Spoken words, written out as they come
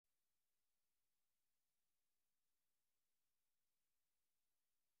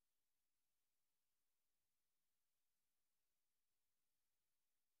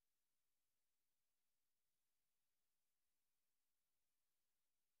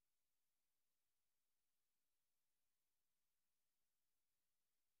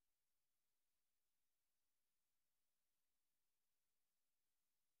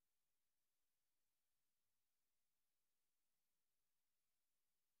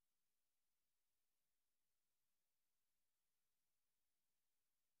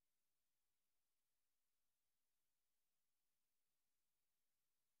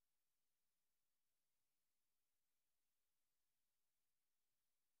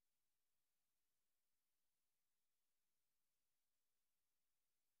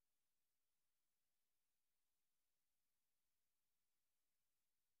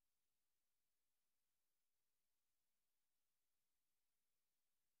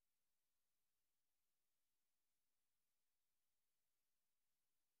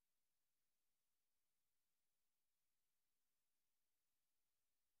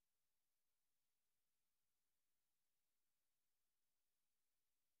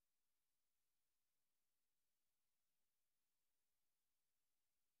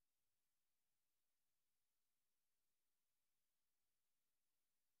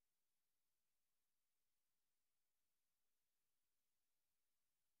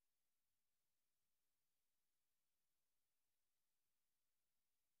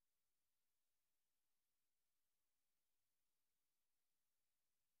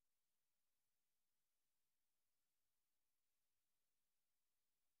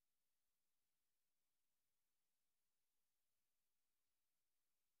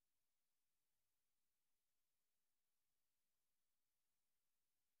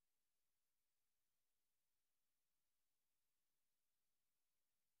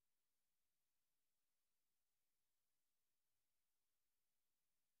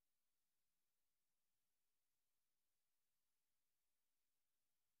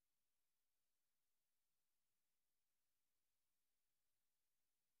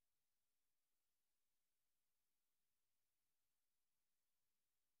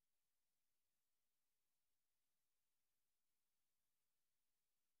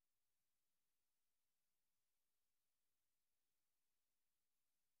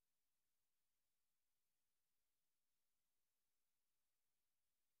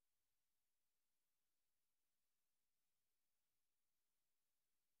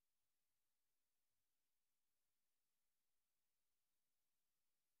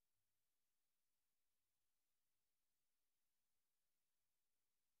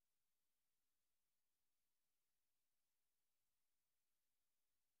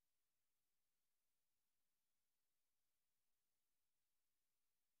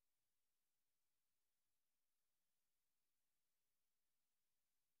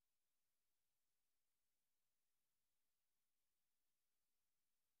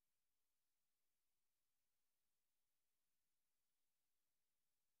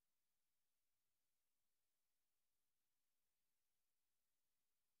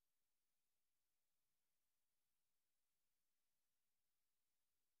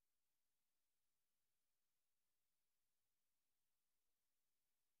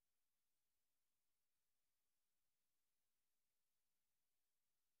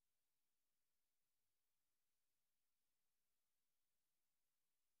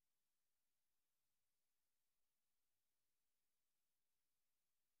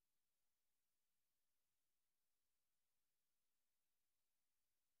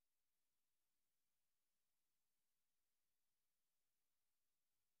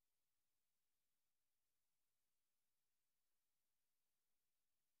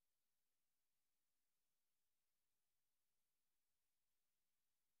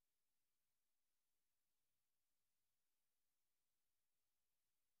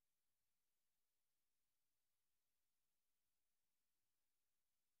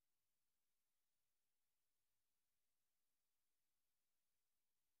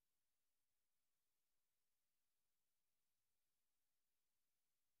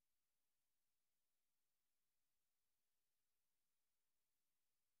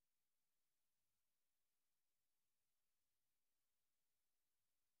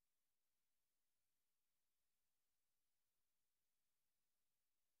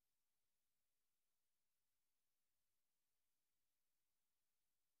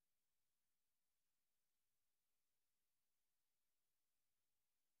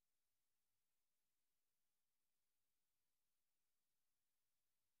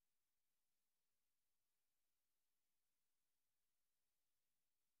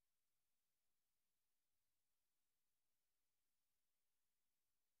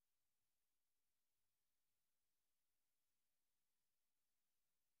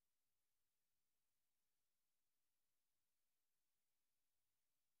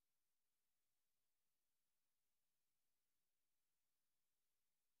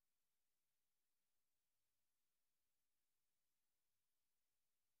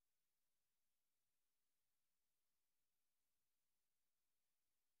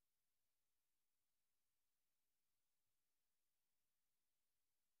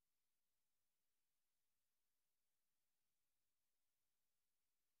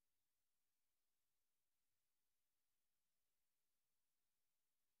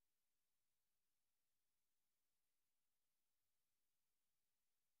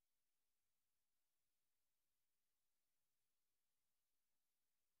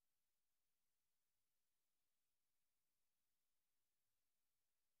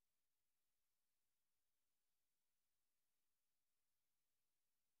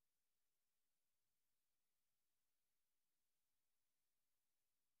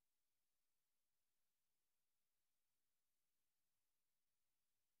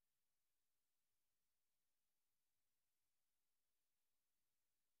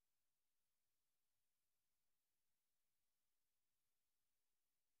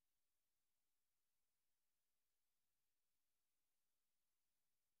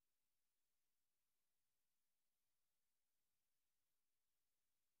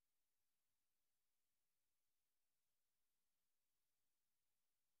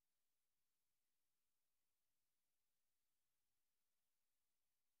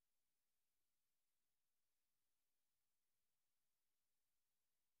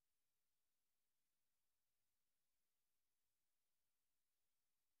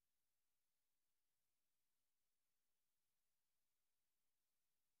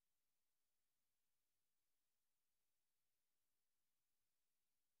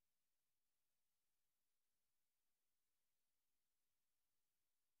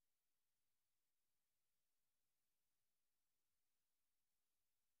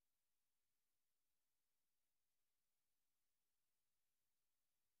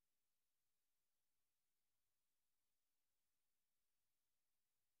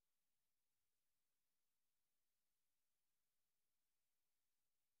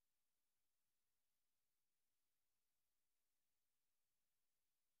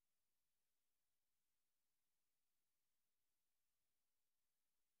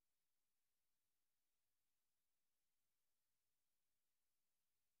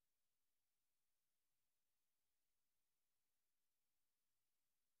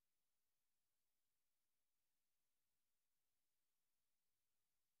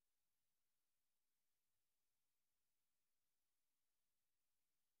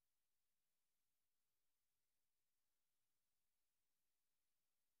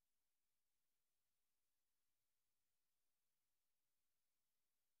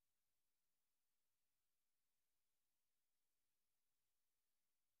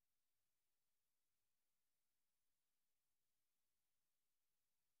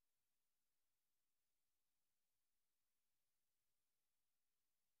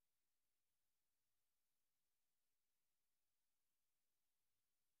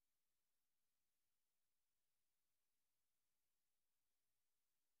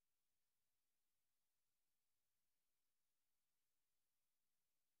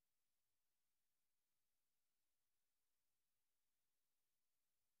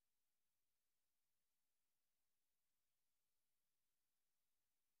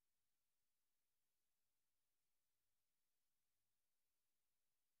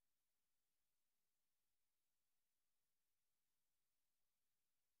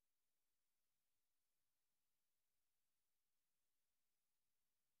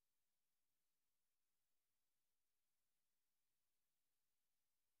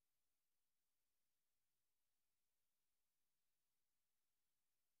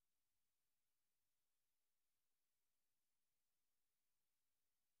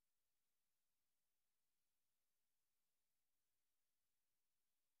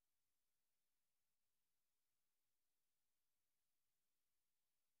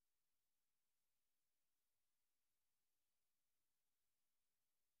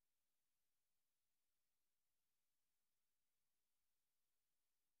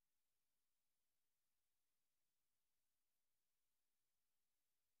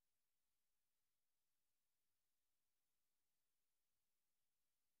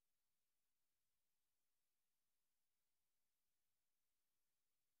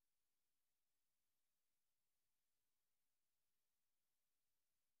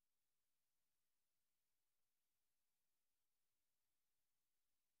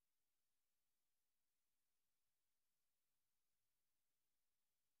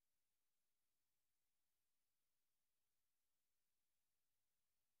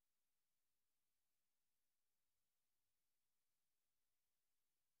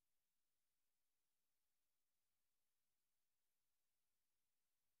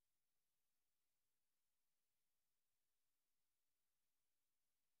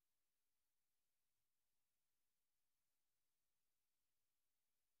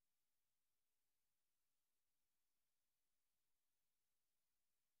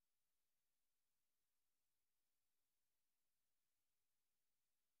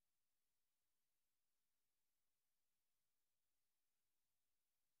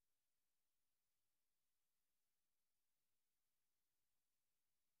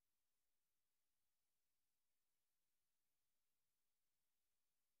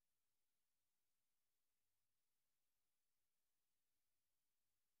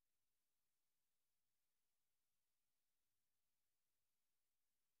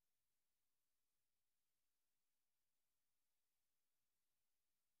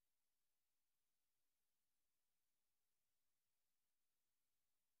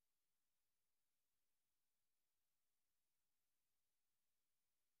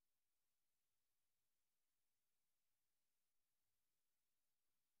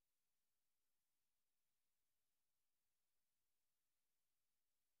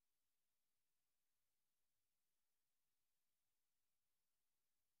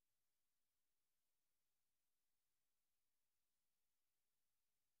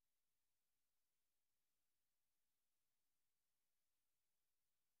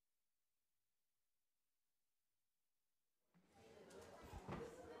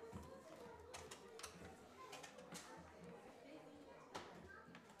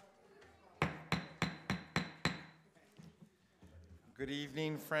Good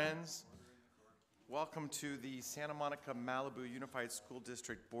evening, friends. Welcome to the Santa Monica-Malibu Unified School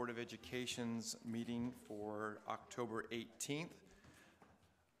District Board of Education's meeting for October 18th.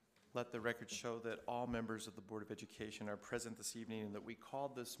 Let the record show that all members of the Board of Education are present this evening and that we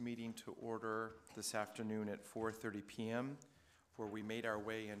called this meeting to order this afternoon at 4:30 p.m., where we made our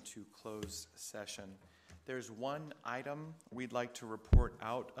way into closed session. There's one item we'd like to report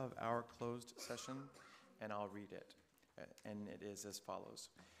out of our closed session, and I'll read it. And it is as follows.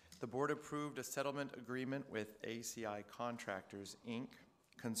 The board approved a settlement agreement with ACI Contractors, Inc.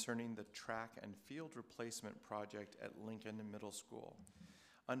 concerning the track and field replacement project at Lincoln Middle School.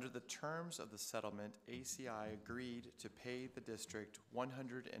 Under the terms of the settlement, ACI agreed to pay the district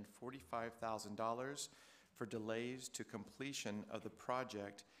 $145,000 for delays to completion of the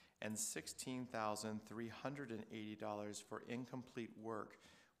project and $16,380 for incomplete work,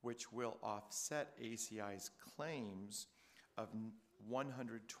 which will offset ACI's claims of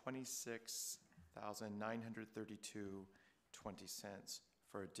 $126,932.20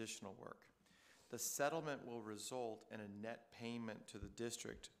 for additional work. The settlement will result in a net payment to the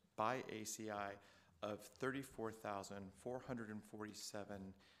district by ACI of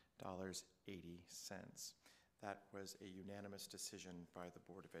 $34,447.80. That was a unanimous decision by the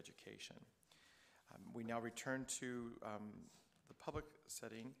Board of Education. We now return to the public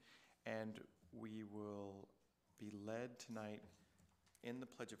setting, and we will be led tonight in the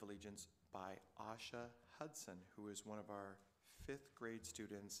Pledge of Allegiance by Asha Hudson, who is one of our 5th grade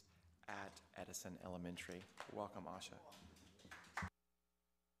students at Edison Elementary. Welcome, Asha.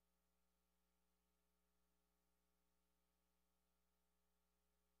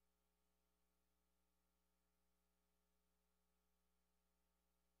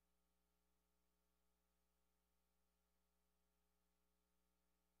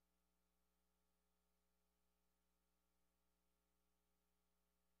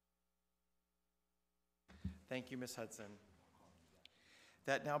 Thank you, Ms. Hudson.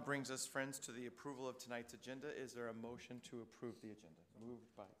 That now brings us, friends, to the approval of tonight's agenda. Is there a motion to approve the agenda?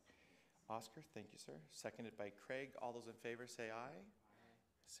 Moved by Oscar. Thank you, sir. Seconded by Craig. All those in favor say aye.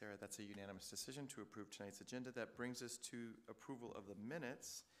 Sarah, that's a unanimous decision to approve tonight's agenda. That brings us to approval of the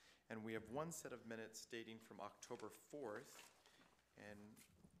minutes. And we have one set of minutes dating from October 4th. And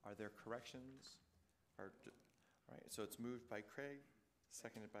are there corrections? All right, so it's moved by Craig,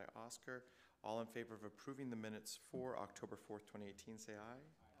 seconded by Oscar. All in favor of approving the minutes for October 4th, 2018, say aye. Aye.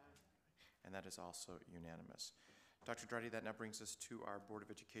 And that is also unanimous. Dr. Drady, that now brings us to our Board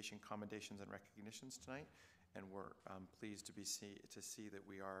of Education commendations and recognitions tonight, and we're pleased to see that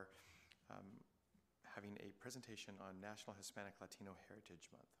we are having a presentation on National Hispanic Latino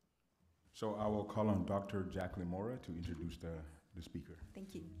Heritage Month. So I will call on Dr. Jacqueline Mora to introduce the speaker.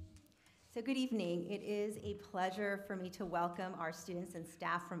 Thank you. So good evening. It is a pleasure for me to welcome our students and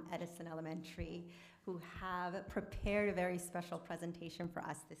staff from Edison Elementary who have prepared a very special presentation for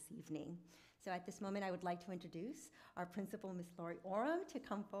us this evening. So at this moment, I would like to introduce our principal, Ms. Lori Oram, to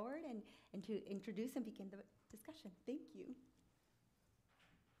come forward and to introduce and begin the discussion. Thank you.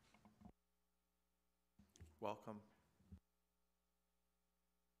 Welcome.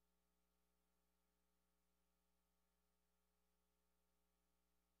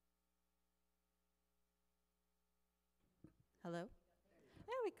 Hello?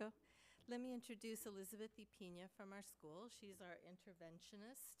 There we go. Let me introduce Elizabeth Ipina from our school. She's our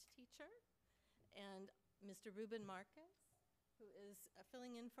interventionist teacher. And Mr. Ruben Marquez, who is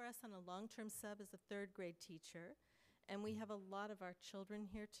filling in for us on a long-term sub as a 3rd grade teacher. And we have a lot of our children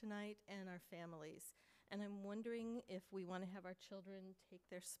here tonight and our families. And I'm wondering if we want to have our children take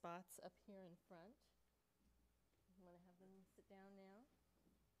their spots up here in front. You want to have them sit down now?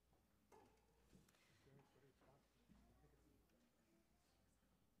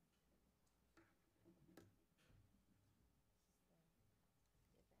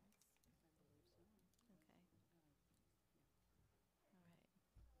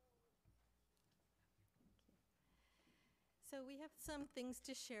 So we have some things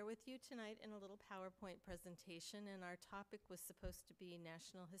to share with you tonight in a little PowerPoint presentation, and our topic was supposed to be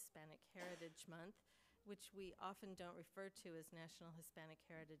National Hispanic Heritage Month, which we often don't refer to as National Hispanic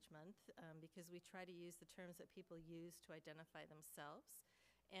Heritage Month because we try to use the terms that people use to identify themselves.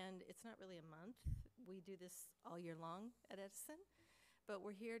 And it's not really a month. We do this all year long at Edison, but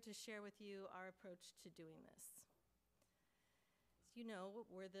we're here to share with you our approach to doing this. You know,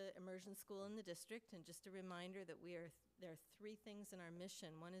 we're the immersion school in the district, and just a reminder that there are 3 things in our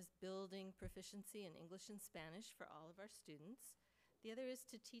mission. One is building proficiency in English and Spanish for all of our students. The other is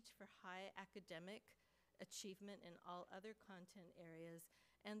to teach for high academic achievement in all other content areas.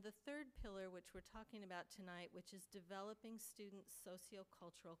 And the third pillar, which we're talking about tonight, which is developing students'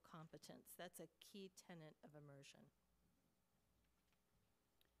 sociocultural competence. That's a key tenet of immersion.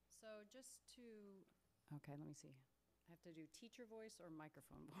 So just to, okay, let me see. I have to do teacher voice or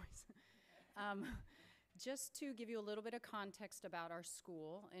microphone voice. Just to give you a little bit of context about our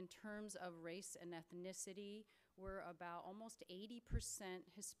school, in terms of race and ethnicity, we're about almost 80%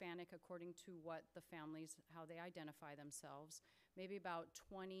 Hispanic according to what the families, how they identify themselves, maybe about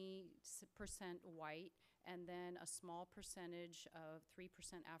 20% white, and then a small percentage of 3%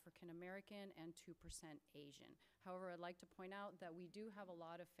 African American and 2% Asian. However, I'd like to point out that we do have a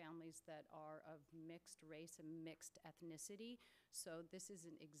lot of families that are of mixed race and mixed ethnicity, so this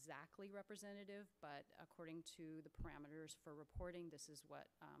isn't exactly representative, but according to the parameters for reporting, this is what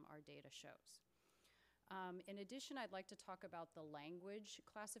our data shows. In addition, I'd like to talk about the language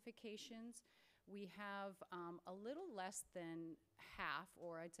classifications. We have a little less than half,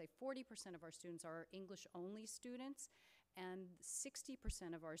 or I'd say 40% of our students are English-only students, and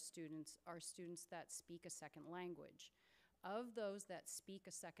 60% of our students are students that speak a second language. Of those that speak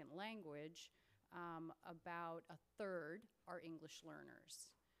a second language, about a third are English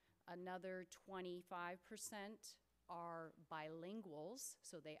learners. Another 25% are bilinguals,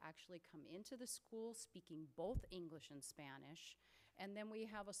 so they actually come into the school speaking both English and Spanish. And then we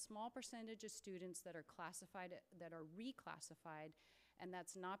have a small percentage of students that are classified, that are reclassified, and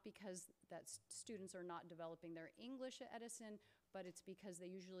that's not because students are not developing their English at Edison, but it's because they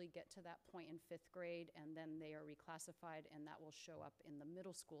usually get to that point in 5th grade and then they are reclassified, and that will show up in the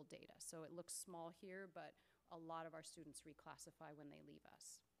middle school data. So it looks small here, but a lot of our students reclassify when they leave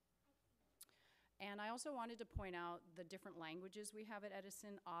us. And I also wanted to point out the different languages we have at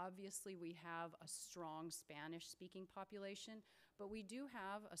Edison. Obviously, we have a strong Spanish-speaking population, but we do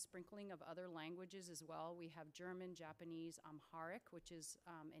have a sprinkling of other languages as well. We have German, Japanese, Amharic, which is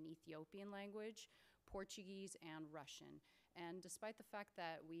an Ethiopian language, Portuguese, and Russian. And despite the fact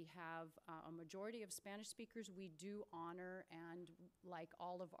that we have a majority of Spanish speakers, we do honor and like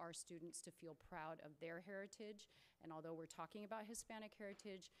all of our students to feel proud of their heritage. And although we're talking about Hispanic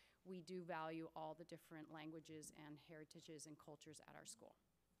heritage, we do value all the different languages and heritages and cultures at our school.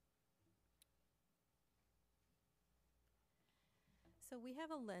 So we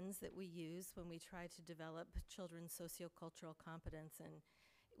have a lens that we use when we try to develop children's sociocultural competence, and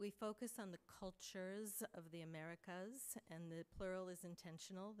we focus on the cultures of the Americas, and the plural is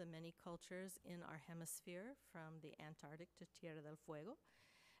intentional, the many cultures in our hemisphere, from the Antarctic to Tierra del Fuego.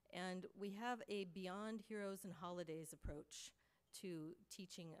 And we have a beyond heroes and holidays approach to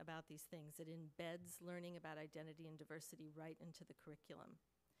teaching about these things. It embeds learning about identity and diversity right into the curriculum.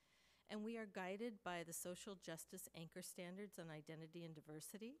 And we are guided by the social justice anchor standards on identity and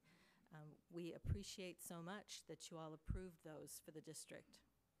diversity. We appreciate so much that you all approved those for the district.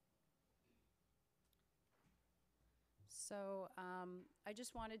 So I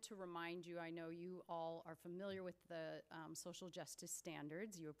just wanted to remind you, I know you all are familiar with the social justice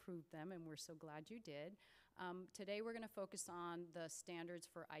standards. You approved them, and we're so glad you did. Today we're going to focus on the standards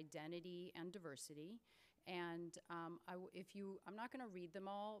for identity and diversity. And I'm not going to read them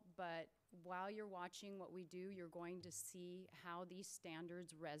all, but while you're watching what we do, you're going to see how these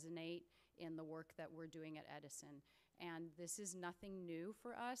standards resonate in the work that we're doing at Edison. And this is nothing new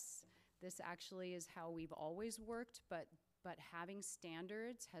for us. This actually is how we've always worked, but having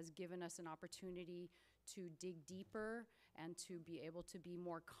standards has given us an opportunity to dig deeper and to be able to be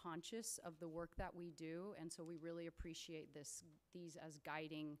more conscious of the work that we do. And so we really appreciate these as a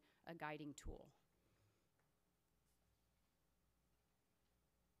guiding tool.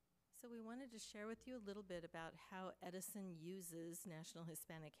 So we wanted to share with you a little bit about how Edison uses National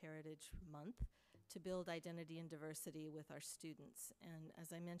Hispanic Heritage Month to build identity and diversity with our students. And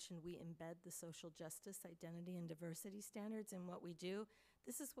as I mentioned, we embed the social justice, identity, and diversity standards in what we do.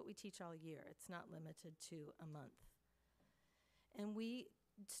 This is what we teach all year. It's not limited to a month. And we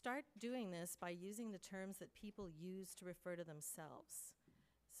start doing this by using the terms that people use to refer to themselves.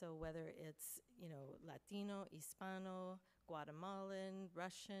 So whether it's, Latino, Hispano, Guatemalan,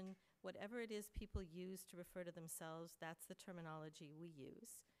 Russian, whatever it is people use to refer to themselves, that's the terminology we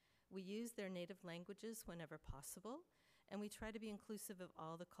use. We use their native languages whenever possible, and we try to be inclusive of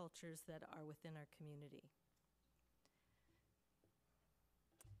all the cultures that are within our community.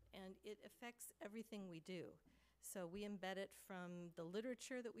 And it affects everything we do. So we embed it from the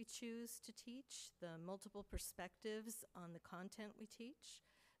literature that we choose to teach, the multiple perspectives on the content we teach,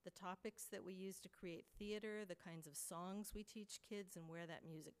 the topics that we use to create theater, the kinds of songs we teach kids and where that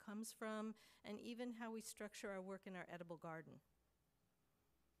music comes from, and even how we structure our work in our edible garden.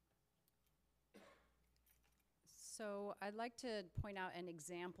 So I'd like to point out an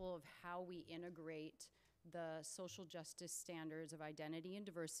example of how we integrate the social justice standards of identity and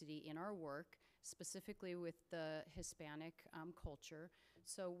diversity in our work, specifically with the Hispanic culture.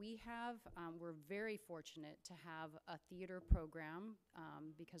 So we have, we're very fortunate to have a theater program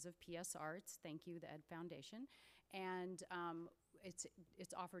because of PS Arts. Thank you, the Ed Foundation. And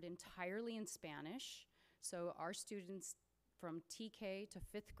it's offered entirely in Spanish. So our students from TK to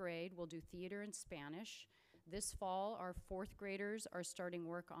 5th grade will do theater in Spanish. This fall, our 4th graders are starting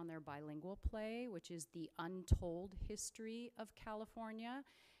work on their bilingual play, which is The Untold History of California,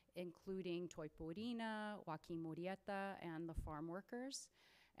 including Toypurina, Joaquin Murrieta, and the Farm Workers.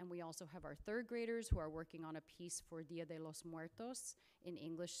 And we also have our 3rd graders who are working on a piece for Dia de los Muertos in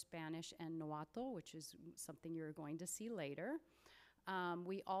English, Spanish, and Nahuatl, which is something you're going to see later.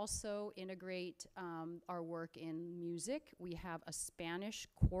 We also integrate our work in music. We have a Spanish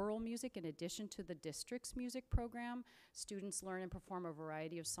choral music in addition to the district's music program. Students learn and perform a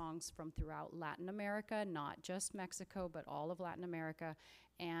variety of songs from throughout Latin America, not just Mexico, but all of Latin America.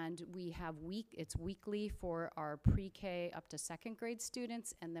 And we have it's weekly for our pre-K up to 2nd grade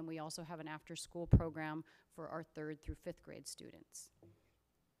students, and then we also have an after-school program for our 3rd through 5th grade students.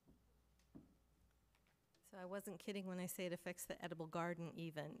 So I wasn't kidding when I say it affects the edible garden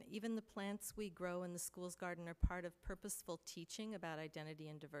even. Even the plants we grow in the school's garden are part of purposeful teaching about identity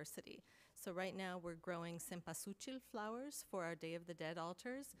and diversity. So right now we're growing cempasúchil flowers for our Day of the Dead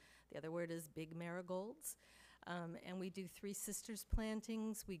altars. The other word is big marigolds. And we do Three Sisters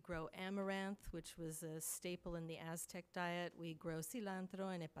plantings. We grow amaranth, which was a staple in the Aztec diet. We grow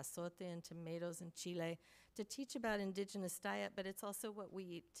cilantro and epazote and tomatoes in Chile to teach about indigenous diet, but it's also what we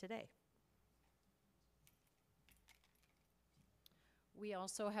eat today. We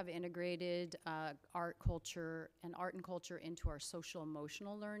also have integrated art and culture into our social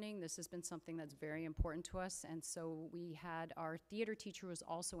emotional learning. This has been something that's very important to us. And so we had our theater teacher, who was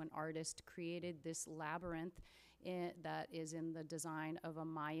also an artist, created this labyrinth that is in the design of a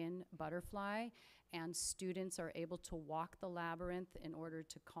Mayan butterfly. And students are able to walk the labyrinth in order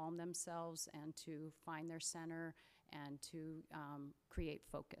to calm themselves and to find their center and to create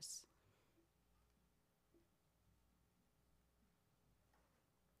focus.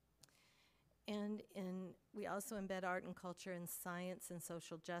 And we also embed art and culture in science and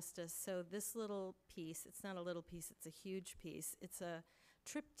social justice. So this little piece, it's not a little piece, it's a huge piece. It's a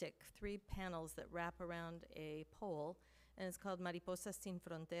triptych, 3 panels that wrap around a pole, and it's called Mariposas Sin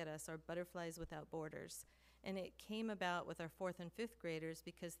Fronteras, or Butterflies Without Borders. And it came about with our 4th and 5th graders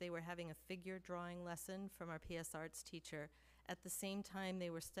because they were having a figure drawing lesson from our PS Arts teacher. At the same time, they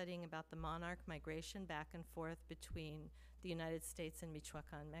were studying about the monarch migration back and forth between the United States and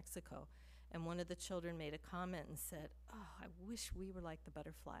Michoacan, Mexico. And one of the children made a comment and said, "Oh, I wish we were like the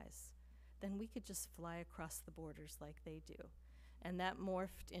butterflies. Then we could just fly across the borders like they do." And that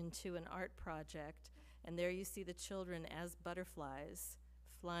morphed into an art project. And there you see the children as butterflies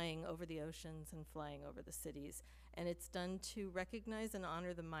flying over the oceans and flying over the cities. And it's done to recognize and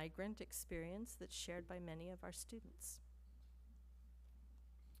honor the migrant experience that's shared by many of our students.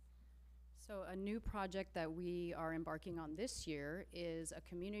 So a new project that we are embarking on this year is a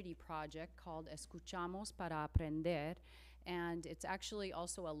community project called Escuchamos para Aprender, and it's actually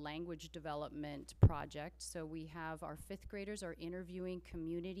also a language development project. So we have our 5th graders are interviewing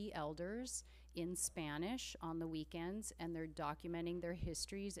community elders in Spanish on the weekends, and they're documenting their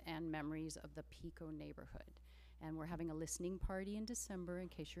histories and memories of the Pico neighborhood. And we're having a listening party in December in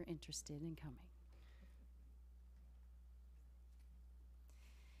case you're interested in coming.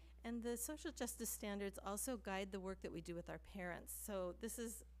 And the social justice standards also guide the work that we do with our parents. So this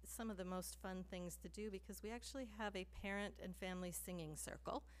is some of the most fun things to do because we actually have a parent and family singing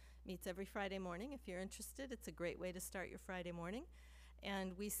circle. Meets every Friday morning. If you're interested, it's a great way to start your Friday morning.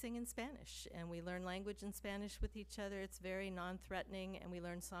 And we sing in Spanish, and we learn language in Spanish with each other. It's very non-threatening, and we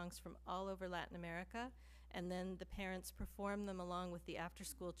learn songs from all over Latin America. And then the parents perform them along with the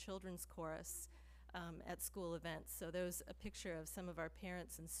after-school children's chorus at school events. So there's a picture of some of our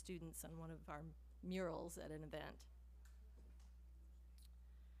parents and students on one of our murals at an event.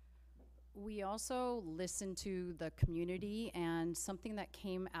 We also listen to the community, and something that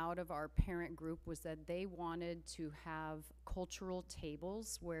came out of our parent group was that they wanted to have cultural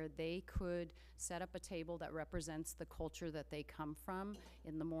tables where they could set up a table that represents the culture that they come from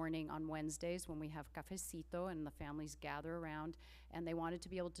in the morning on Wednesdays when we have cafecito and the families gather around, and they wanted to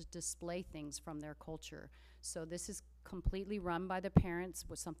be able to display things from their culture. So this is completely run by the parents,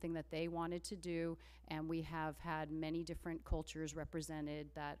 was something that they wanted to do, and we have had many different cultures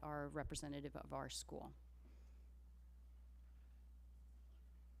represented that are representative of our school.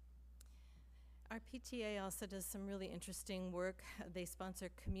 Our PTA also does some really interesting work. They sponsor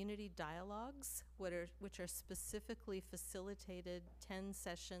community dialogues, which are specifically facilitated 10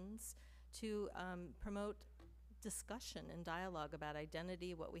 sessions to promote discussion and dialogue about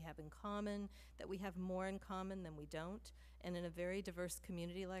identity, what we have in common, that we have more in common than we don't. And in a very diverse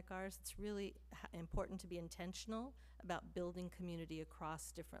community like ours, it's really important to be intentional about building community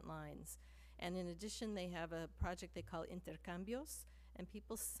across different lines. And in addition, they have a project they call Intercambios, and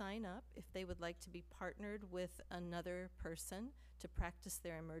people sign up if they would like to be partnered with another person to practice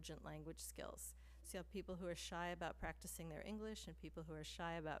their emergent language skills. So you have people who are shy about practicing their English and people who are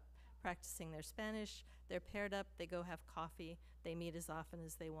shy about practicing their Spanish. They're paired up, they go have coffee, they meet as often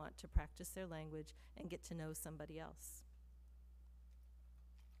as they want to practice their language and get to know somebody else.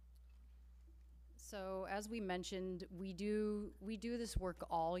 So as we mentioned, we do this work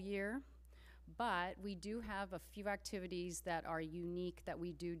all year, but we do have a few activities that are unique that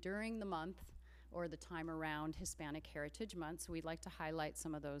we do during the month or the time around Hispanic Heritage Month. So we'd like to highlight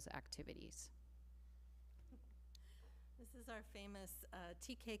some of those activities. This is our famous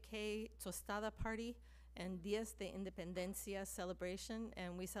TKK Tostada Party and Días de Independencia celebration,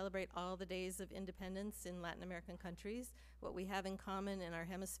 and we celebrate all the days of independence in Latin American countries. What we have in common in our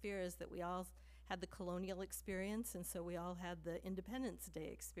hemisphere is that we all had the colonial experience, and so we all had the Independence Day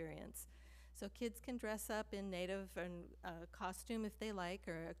experience. So kids can dress up in native and costume if they like,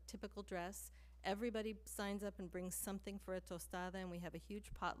 or a typical dress. Everybody signs up and brings something for a tostada, and we have a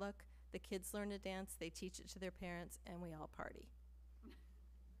huge potluck. The kids learn to dance, they teach it to their parents, and we all party.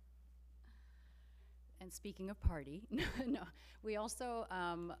 And speaking of party, no, we also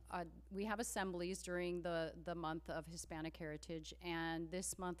we have assemblies during the month of Hispanic Heritage, and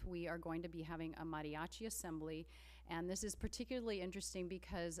this month we are going to be having a mariachi assembly, and this is particularly interesting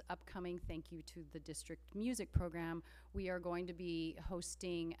because upcoming, thank you to the district music program, we are going to be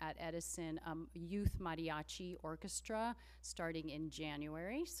hosting at Edison youth mariachi orchestra starting in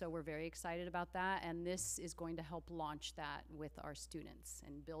January, so we're very excited about that, and this is going to help launch that with our students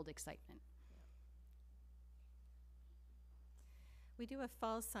and build excitement. We do a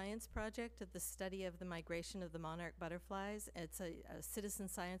fall science project of the study of the migration of the monarch butterflies. It's a citizen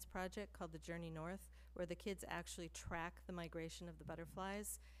science project called the Journey North, where the kids actually track the migration of the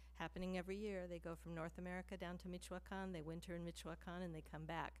butterflies happening every year. They go from North America down to Michoacan, they winter in Michoacan, and they come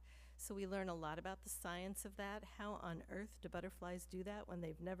back. So we learn a lot about the science of that. How on earth do butterflies do that when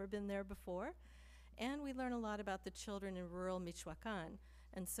they've never been there before? And we learn a lot about the children in rural Michoacan.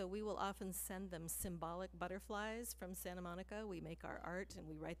 And so we will often send them symbolic butterflies from Santa Monica. We make our art and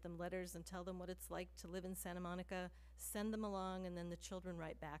we write them letters and tell them what it's like to live in Santa Monica, send them along, and then the children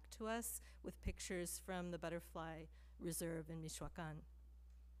write back to us with pictures from the butterfly reserve in Michoacan.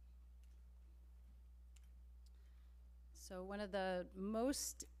 So one of the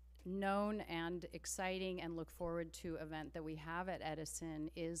most known and exciting and look forward to event that we have at Edison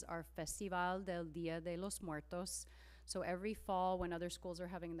is our Festival del Día de los Muertos. So every fall, when other schools are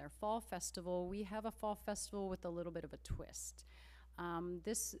having their fall festival, we have a fall festival with a little bit of a twist.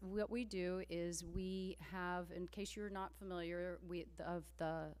 What we do is we have, in case you're not familiar of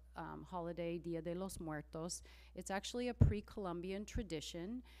the holiday Dia de los Muertos, it's actually a pre-Columbian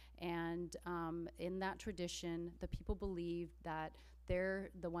tradition, and in that tradition, the people believe that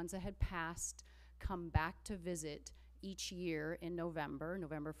the ones that had passed come back to visit each year in November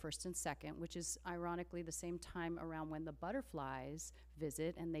 1st and 2nd, which is ironically the same time around when the butterflies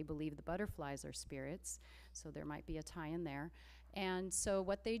visit, and they believe the butterflies are spirits, so there might be a tie in there. And so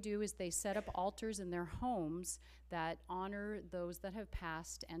what they do is they set up altars in their homes that honor those that have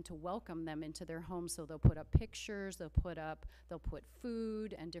passed and to welcome them into their homes. So they'll put up pictures, they'll put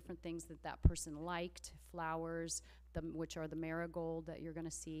food and different things that that person liked, flowers, which are the marigold that you're going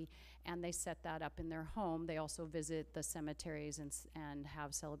to see, and they set that up in their home. They also visit the cemeteries and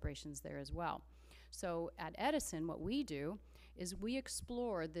have celebrations there as well. So at Edison, what we do is we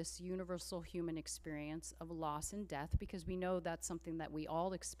explore this universal human experience of loss and death, because we know that's something that we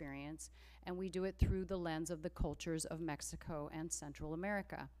all experience, and we do it through the lens of the cultures of Mexico and Central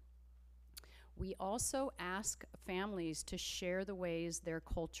America. We also ask families to share the ways their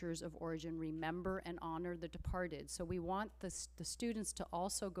cultures of origin remember and honor the departed. So we want the students to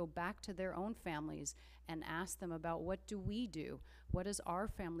also go back to their own families and ask them about, what do we do? What does our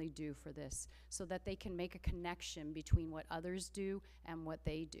family do for this? So that they can make a connection between what others do and what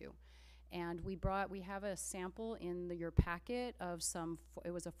they do. And we have a sample in your packet of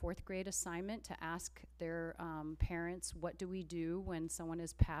it was a 4th grade assignment to ask their parents, what do we do when someone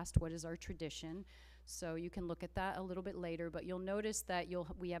has passed? What is our tradition? So you can look at that a little bit later, but you'll notice that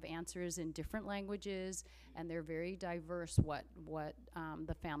we have answers in different languages, and they're very diverse what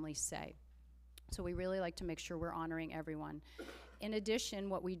the families say. So we really like to make sure we're honoring everyone. In addition,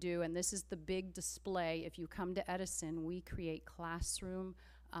 what we do, and this is the big display, if you come to Edison, we create classroom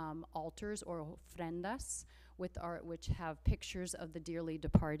altars or ofrendas which have pictures of the dearly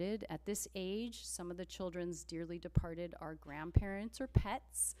departed. At this age, some of the children's dearly departed are grandparents or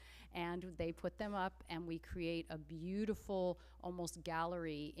pets, and they put them up, and we create a beautiful, almost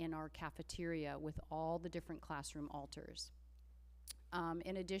gallery in our cafeteria with all the different classroom altars.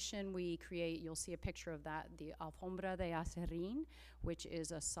 In addition, we create, you'll see a picture of that, the alfombra de acerrín, which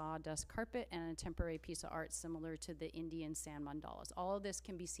is a sawdust carpet and a temporary piece of art similar to the Indian sand mandalas. All of this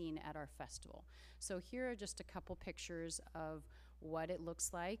can be seen at our festival. So here are just a couple pictures of what it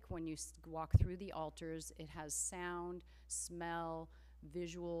looks like when you walk through the altars. It has sound, smell,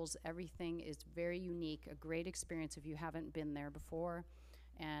 visuals, everything is very unique, a great experience if you haven't been there before.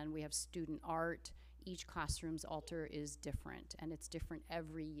 And we have student art. Each classroom's altar is different, and it's different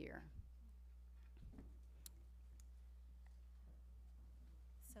every year.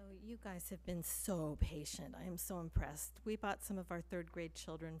 So you guys have been so patient. I am so impressed. We bought some of our third grade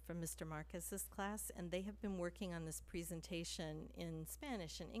children from Mr. Marquez's class, and they have been working on this presentation in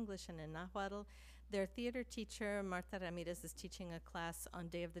Spanish and English and in Nahuatl. Their theater teacher, Marta Ramirez, is teaching a class on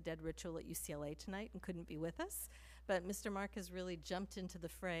Day of the Dead ritual at UCLA tonight and couldn't be with us. But Mr. Marquez really jumped into the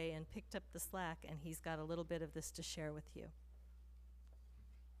fray and picked up the slack, and he's got a little bit of this to share with you.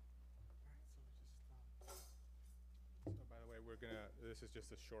 So by the way, this is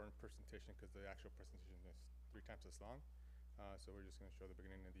just a short presentation because the actual presentation is 3 times as long. So we're just going to show the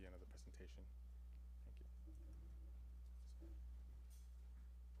beginning and the end of the presentation. Thank you.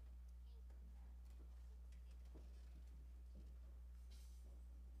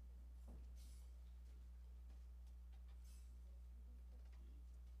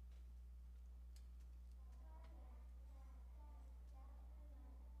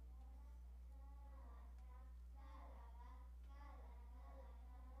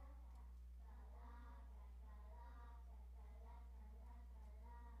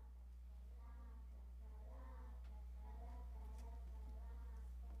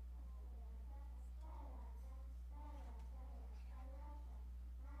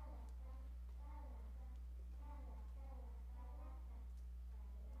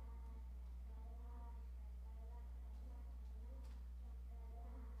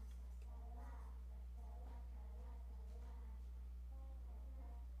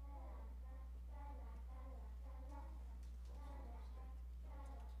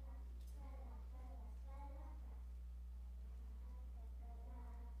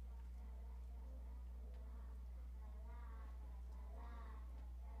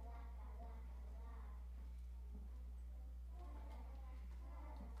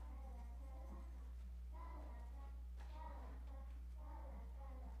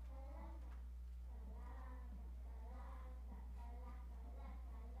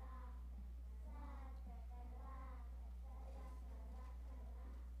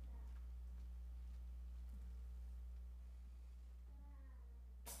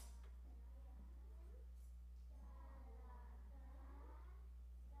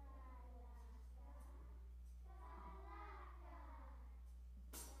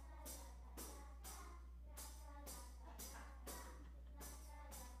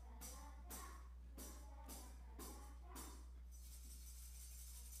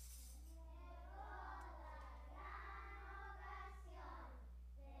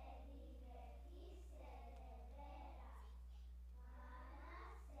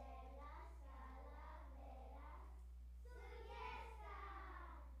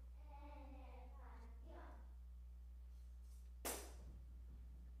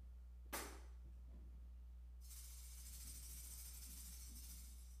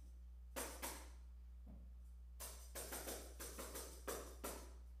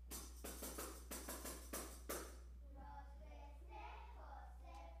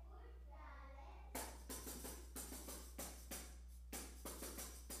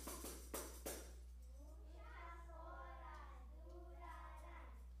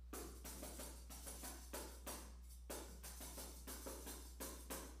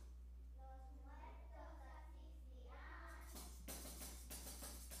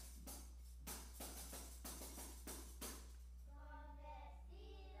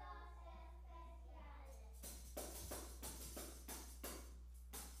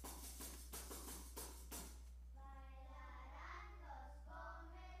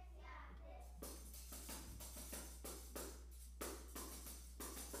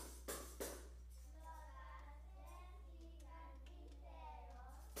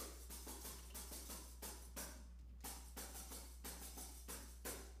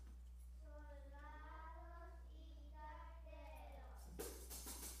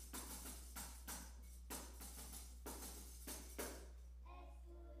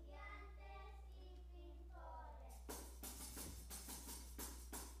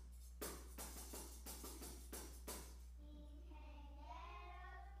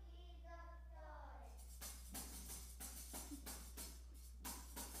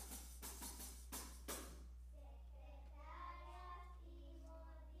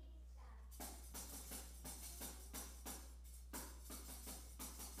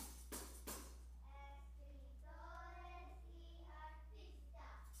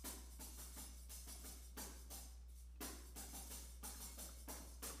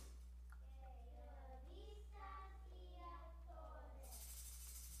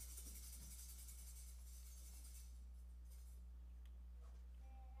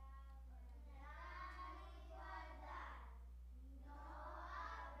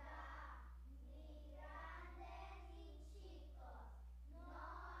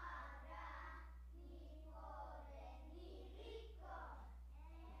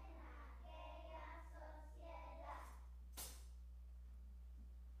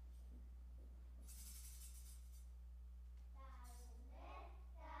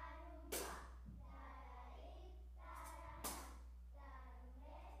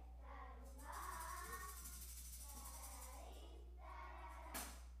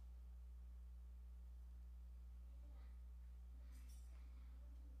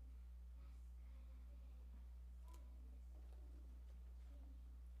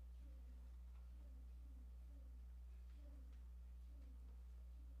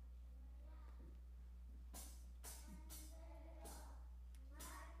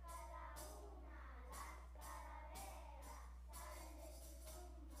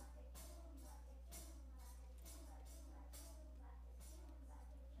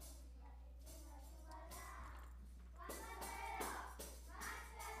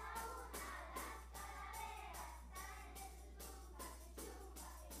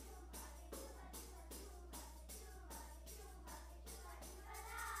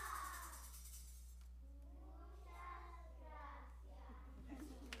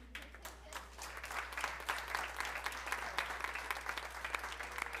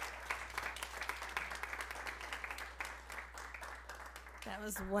 That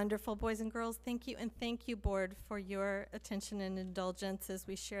was wonderful, boys and girls. Thank you, and thank you, board, for your attention and indulgence as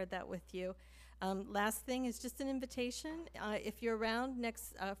we shared that with you. Last thing is just an invitation. If you're around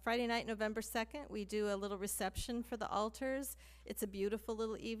next Friday night, November 2nd, we do a little reception for the altars. It's a beautiful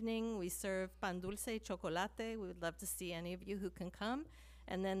little evening. We serve pan dulce y chocolate. We would love to see any of you who can come.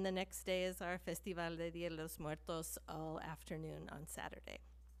 And then the next day is our Festival de Dia de los Muertos all afternoon on Saturday.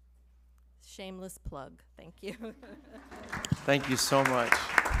 Shameless plug. Thank you. Thank you so much.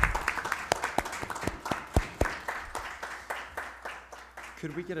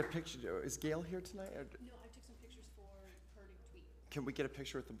 Could we get a picture? Is Gail here tonight? No, I took some pictures for her to tweet. Can we get a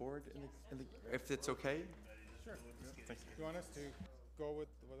picture with the board, if it's okay? Sure. Do you want us to go with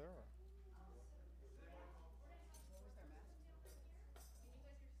whatever?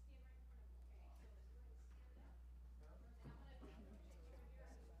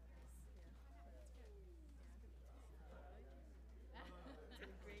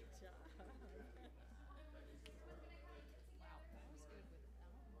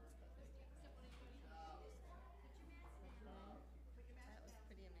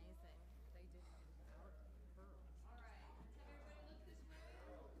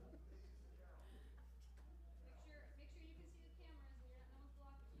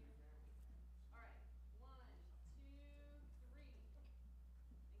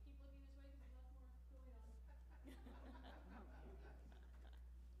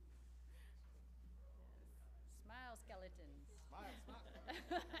 Smile, skeletons. Smile, smile.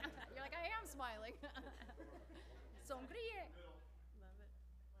 You're like, I am smiling. Sonríe. Love it.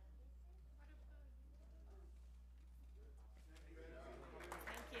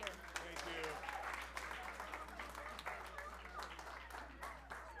 Thank you. Thank you.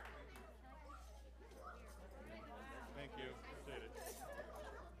 Thank you. Appreciate it.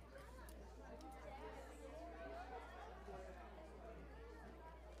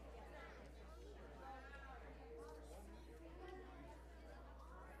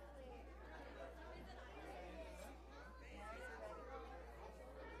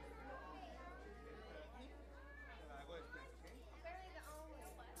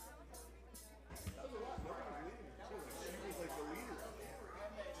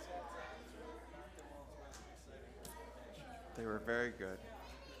 They were very good.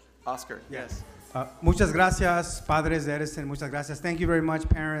 Oscar, yes. Muchas gracias, padres de Edison. Muchas gracias. Thank you very much,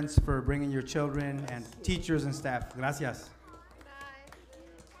 parents, for bringing your children, and teachers and staff. Gracias.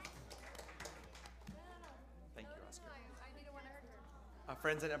 Thank you, Oscar.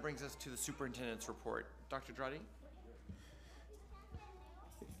 Friends, and that brings us to the superintendent's report. Dr. Dradi?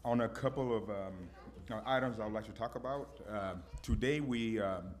 On a couple of items I would like to talk about. Today we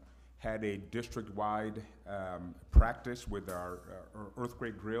had a district-wide practice with our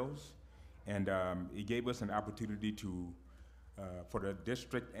earthquake drills, and it gave us an opportunity to, for the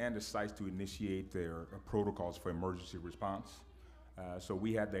district and the sites to initiate their protocols for emergency response. So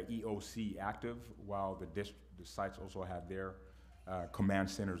we had the EOC active while the sites also had their command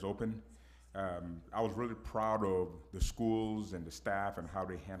centers open. I was really proud of the schools and the staff and how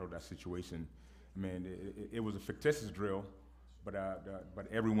they handled that situation. I mean, it was a fictitious drill, but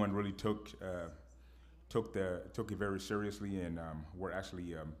everyone really took it very seriously, and were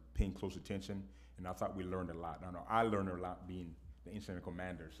actually paying close attention. And I thought we learned a lot. I learned a lot being the incident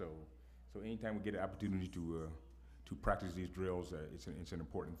commander. So anytime we get an opportunity to practice these drills, it's an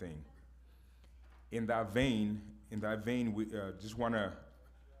important thing. In that vein, we just want to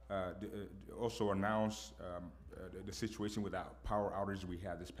also announce the situation with that power outage we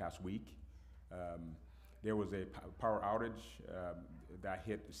had this past week. There was a power outage that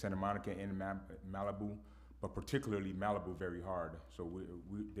hit Santa Monica and Malibu, but particularly Malibu very hard. So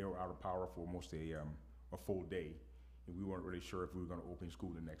they were out of power for almost a full day, and we weren't really sure if we were going to open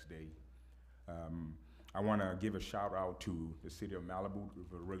school the next day. I want to give a shout out to the city of Malibu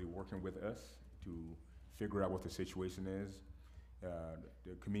for really working with us to figure out what the situation is.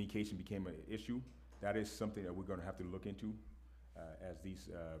 The communication became an issue. That is something that we're going to have to look into as these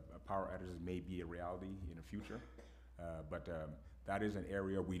power outages may be a reality in the future. But that is an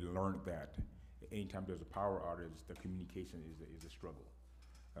area we learned that anytime there's a power outage, the communication is a struggle.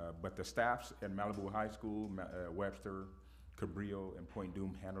 But the staffs at Malibu High School, Webster, Cabrillo, and Point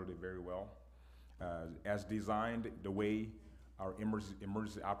Dume handled it very well. As designed, the way our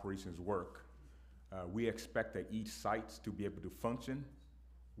emergency operations work, we expect that each site to be able to function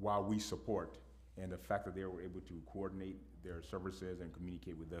while we support. And the fact that they were able to coordinate their services and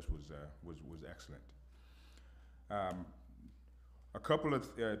communicate with us was excellent. A couple of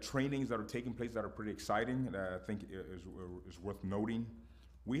trainings that are taking place that are pretty exciting that I think is worth noting.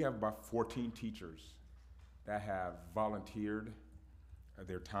 We have about 14 teachers that have volunteered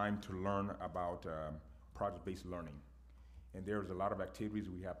their time to learn about project-based learning. And there's a lot of activities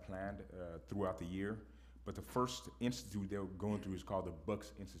we have planned throughout the year. But the first institute they're going through is called the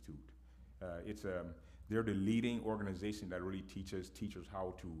Bucks Institute. They're the leading organization that really teaches teachers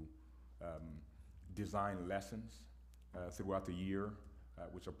how to design lessons throughout the year,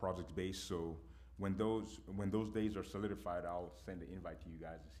 which are project-based. So when those days are solidified, I'll send an invite to you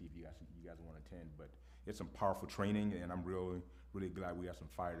guys to see if you guys want to attend. But it's some powerful training, and I'm really glad we have some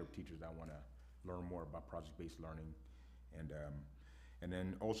fired up teachers that want to learn more about project-based learning. And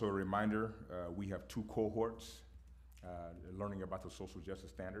then also a reminder, we have 2 cohorts learning about the social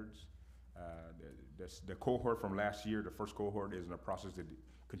justice standards. The cohort from last year, the first cohort, is in the process to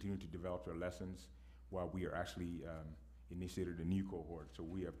continue to develop their lessons, while we are actually initiated a new cohort. So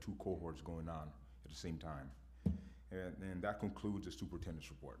we have 2 cohorts going on at the same time. And that concludes the superintendent's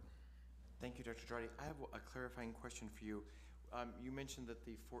report. Thank you, Dr. Dradi. I have a clarifying question for you. You mentioned that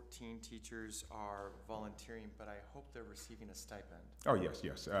the 14 teachers are volunteering, but I hope they're receiving a stipend. Oh,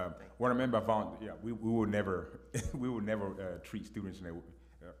 yes. What I meant by volunteer, we will never, we will never treat students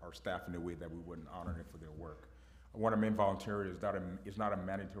or staff in a way that we wouldn't honor them for their work. What I meant volunteer is that it's not a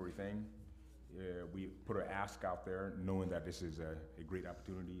mandatory thing. We put an ask out there knowing that this is a great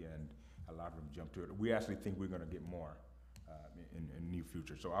opportunity, and a lot of them jump to it. We actually think we're going to get more in the near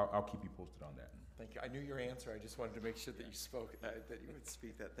future, so I'll keep you posted on that. Thank you. I knew your answer. I just wanted to make sure that you spoke, that you would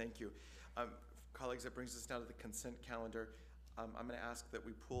speak that. Thank you. Colleagues, that brings us now to the consent calendar. I'm going to ask that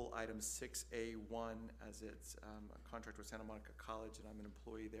we pull item 6A1, as it's a contract with Santa Monica College, and I'm an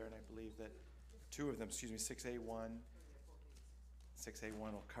employee there, and I believe that 2 of them, 6A1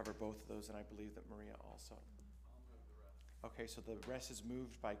 will cover both of those, and I believe that Maria also. Okay, so the rest is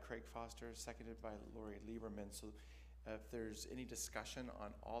moved by Craig Foster, seconded by Lori Lieberman. So if there's any discussion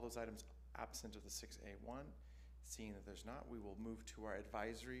on all those items absent of the 6A1, seeing that there's not, we will move to our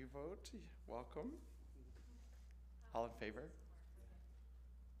advisory vote. Welcome. All in favor?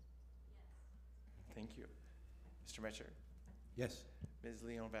 Thank you. Mr. Metcher? Yes. Ms.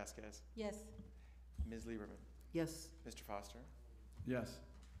 Leon Vasquez? Yes. Ms. Lieberman? Yes. Mr. Foster? Yes.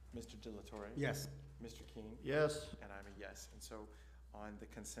 Mr. De La Torre? Yes. Mr. King? Yes. And I'm a yes. And so on the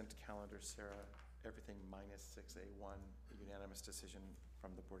consent calendar, Sarah, everything minus 6A1, a unanimous decision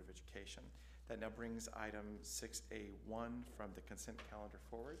from the Board of Education. That now brings item 6A1 from the consent calendar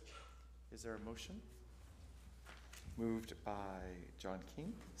forward. Is there a motion? Moved by John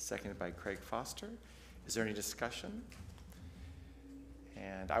King, seconded by Craig Foster. Is there any discussion?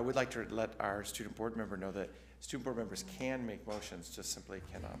 And I would like to let our student board member know that student board members can make motions, just simply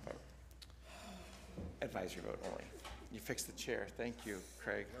cannot vote. Advisory vote only. You fixed the chair. Thank you,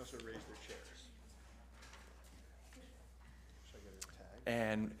 Craig. They also raise their chairs. Should I get a tag?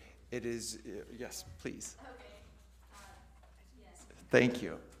 And it is, yes, please. Yes. Thank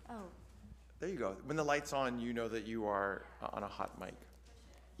you. Oh. There you go. When the light's on, you know that you are on a hot mic.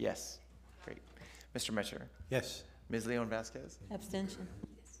 Yes. Great. Mr. Metcher? Yes. Ms. Leon Vasquez? Abstention.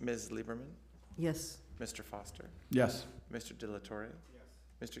 Ms. Lieberman? Yes. Mr. Foster? Yes. Mr. De La Torre?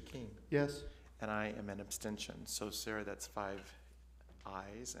 Yes. Mr. King? Yes. And I am an abstention. So, Sarah, that's 5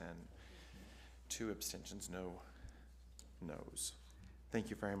 ayes and 2 abstentions, no noes. Thank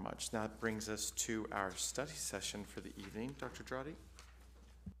you very much. Now that brings us to our study session for the evening. Dr. Dradi?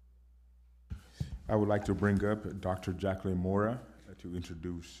 I would like to bring up Dr. Jacqueline Mora to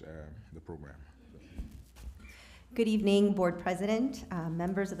introduce the program. Good evening, Board President,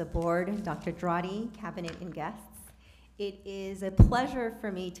 members of the Board, Dr. Dradi, Cabinet, and guests. It is a pleasure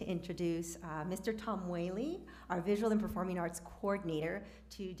for me to introduce Mr. Tom Whaley, our Visual and Performing Arts Coordinator,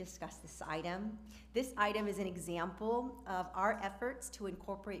 to discuss this item. This item is an example of our efforts to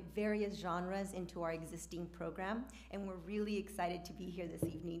incorporate various genres into our existing program, and we're really excited to be here this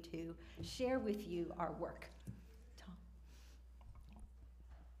evening to share with you our work. Tom.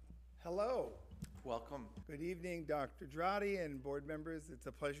 Hello. Welcome. Good evening, Dr. Dradi and board members. It's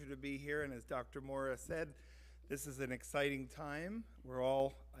a pleasure to be here, and as Dr. Mora said, this is an exciting time. We're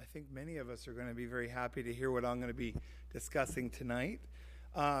all, I think many of us are going to be very happy to hear what I'm going to be discussing tonight.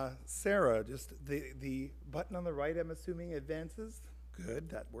 Sarah, just the button on the right, I'm assuming, advances. Good,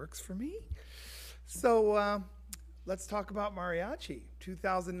 that works for me. So let's talk about mariachi.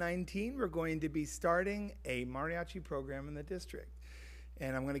 2019, we're going to be starting a mariachi program in the district.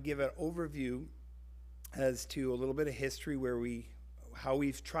 And I'm going to give an overview as to a little bit of history how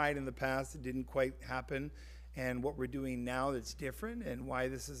we've tried in the past, it didn't quite happen, and what we're doing now that's different and why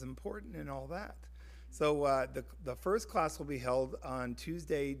this is important and all that. So the first class will be held on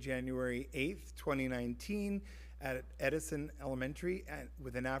Tuesday, January 8th, 2019 at Edison Elementary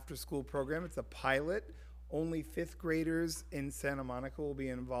with an after-school program. It's a pilot Only fifth graders in Santa Monica will be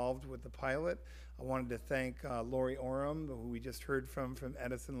involved with the pilot. I wanted to thank Lori Oram, who we just heard from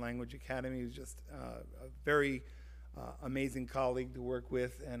Edison Language Academy, who's just a very amazing colleague to work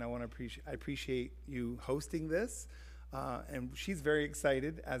with, and I appreciate you hosting this. And she's very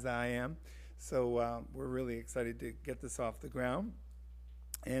excited, as I am. So we're really excited to get this off the ground.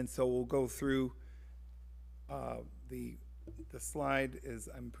 And so we'll go through the slide is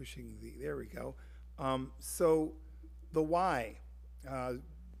I'm pushing there we go. So the why.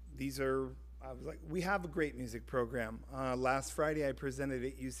 These are, I was like, we have a great music program. Last Friday I presented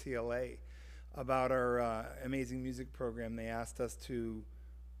at UCLA about our amazing music program. They asked us to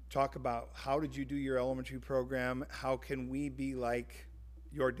talk about how did you do your elementary program? How can we be like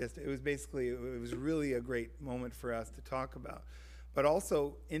your district? It was really a great moment for us to talk about. But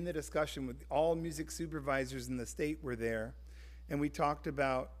also in the discussion with all music supervisors in the state were there, and we talked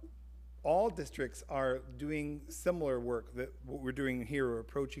about all districts are doing similar work that what we're doing here, we're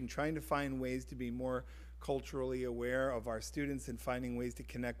approaching, trying to find ways to be more culturally aware of our students and finding ways to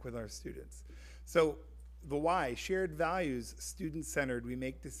connect with our students. So the why, shared values, student-centered. We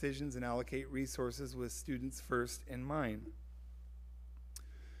make decisions and allocate resources with students first in mind.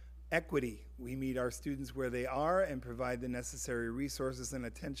 Equity, we meet our students where they are and provide the necessary resources and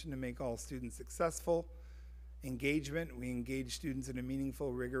attention to make all students successful. Engagement, we engage students in a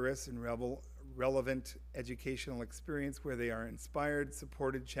meaningful, rigorous, and relevant educational experience where they are inspired,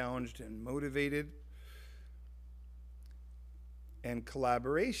 supported, challenged, and motivated. And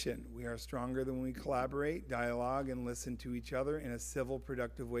collaboration, we are stronger than when we collaborate, dialogue, and listen to each other in a civil,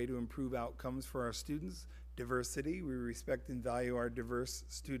 productive way to improve outcomes for our students. Diversity, we respect and value our diverse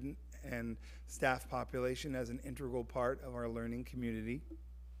student and staff population as an integral part of our learning community.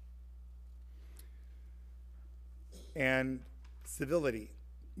 And civility,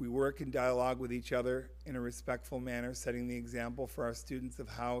 we work in dialogue with each other in a respectful manner, setting the example for our students of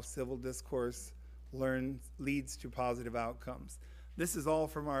how civil discourse leads to positive outcomes. This is all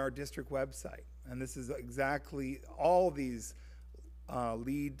from our district website, and this is exactly, all these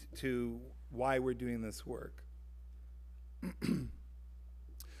lead to why we're doing this work.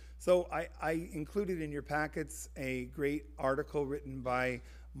 So I included in your packets a great article written by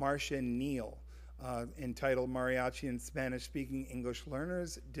Marcia Neal entitled Mariachi and Spanish-Speaking English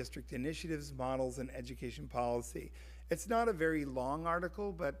Learners, District Initiatives, Models, and Education Policy. It's not a very long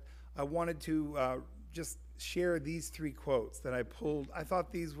article, but I wanted to just share these three quotes that I pulled. I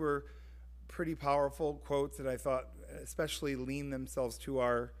thought these were pretty powerful quotes that I thought especially lean themselves to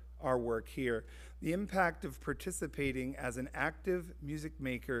our work here. The impact of participating as an active music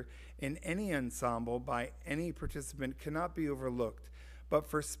maker in any ensemble by any participant cannot be overlooked. But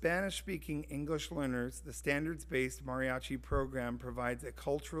for Spanish-speaking English learners, the standards-based mariachi program provides a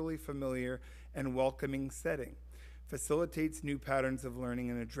culturally familiar and welcoming setting, facilitates new patterns of learning,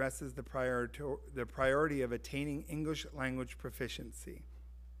 and addresses the priority of attaining English language proficiency.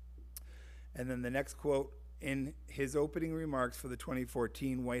 And then the next quote, in his opening remarks for the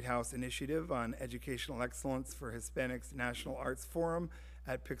 2014 White House Initiative on Educational Excellence for Hispanics National Arts Forum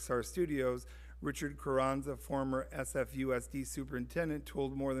at Pixar Studios, Richard Carranza, former SFUSD superintendent,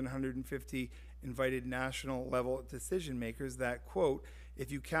 told more than 150 invited national level decision makers that, quote,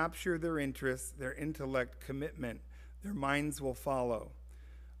 if you capture their interests, their intellect, commitment, their minds will follow.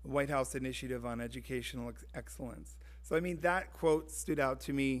 The White House Initiative on Educational Excellence. So I mean, that quote stood out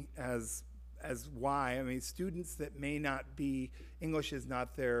to me as why. I mean, students that may not be, English is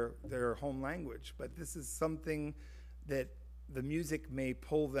not their home language, but this is something that the music may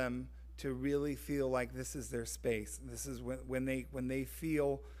pull them to really feel like this is their space. This is when they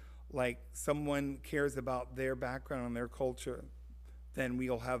feel like someone cares about their background and their culture, then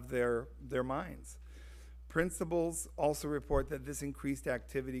we'll have their minds. Principals also report that this increased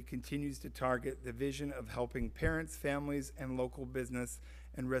activity continues to target the vision of helping parents, families, and local business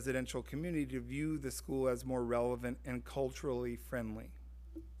and residential community to view the school as more relevant and culturally friendly.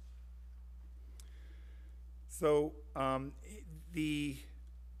 So the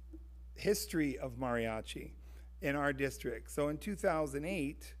history of mariachi in our district. So in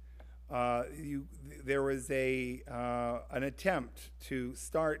 2008, there was an attempt to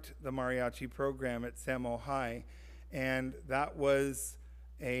start the mariachi program at Samo High, and that was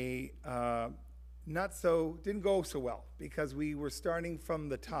didn't go so well because we were starting from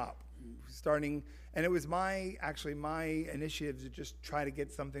the top, and it was my initiative to just try to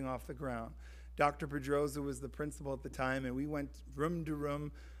get something off the ground. Dr. Pedroza was the principal at the time, and we went room to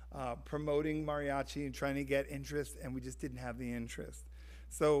room promoting mariachi and trying to get interest, and we just didn't have the interest.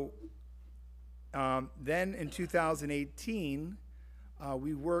 So then in 2018,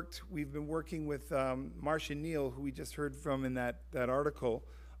 We've been working with Marcia Neal, who we just heard from in that article,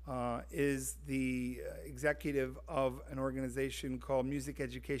 is the executive of an organization called Music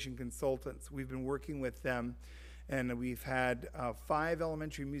Education Consultants. We've been working with them, and we've had 5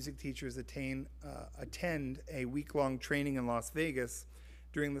 elementary music teachers attend a week-long training in Las Vegas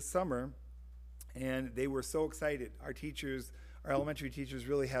during the summer, and they were so excited. Our elementary teachers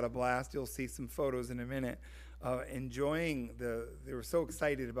really had a blast. You'll see some photos in a minute. They were so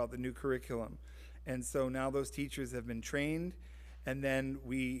excited about the new curriculum. And so now those teachers have been trained. And then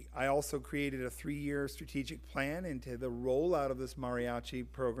I also created a 3-year strategic plan into the rollout of this mariachi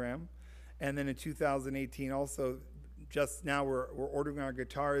program. And then in 2018 also, just now we're ordering our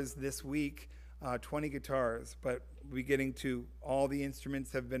guitars this week, 20 guitars, but we're getting to all the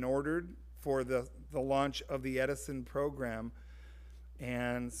instruments have been ordered for the launch of the Edison program.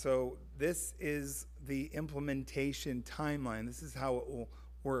 And so this is the implementation timeline. This is how it will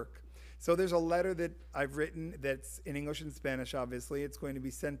work. So there's a letter that I've written that's in English and Spanish, obviously. It's going to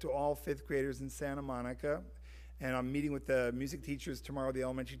be sent to all 5th graders in Santa Monica. And I'm meeting with the music teachers tomorrow, the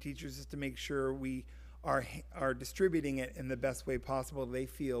elementary teachers, just to make sure we are distributing it in the best way possible they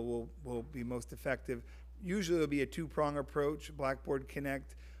feel will be most effective. Usually it'll be a 2-prong approach, Blackboard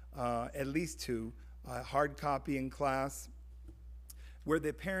Connect, at least 2, hard copy in class, where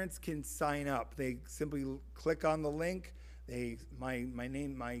the parents can sign up. They simply click on the link.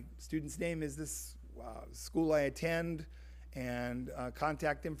 My student's name is this school I attend, and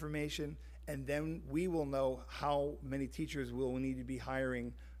contact information, and then we will know how many teachers we'll need to be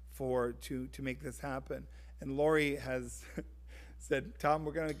hiring to make this happen. And Lori has said, Tom,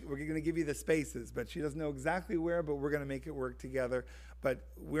 we're gonna give you the spaces, but she doesn't know exactly where, but we're gonna make it work together. But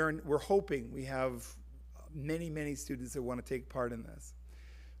we're hoping we have many students that want to take part in this.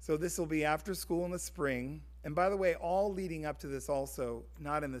 So this will be after school in the spring. And by the way, all leading up to this also,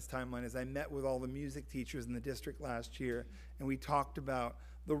 not in this timeline, is I met with all the music teachers in the district last year, and we talked about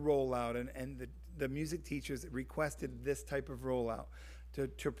the rollout, and the music teachers requested this type of rollout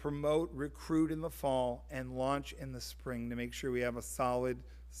to promote, recruit in the fall, and launch in the spring to make sure we have a solid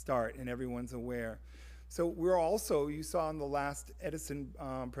start and everyone's aware. So we're also, you saw in the last Edison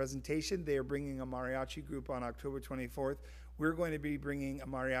presentation, they are bringing a mariachi group on October 24th. We're going to be bringing a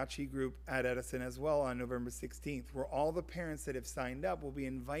mariachi group at Edison as well on November 16th, where all the parents that have signed up will be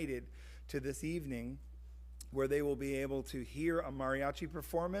invited to this evening, where they will be able to hear a mariachi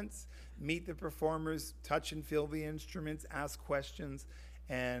performance, meet the performers, touch and feel the instruments, ask questions,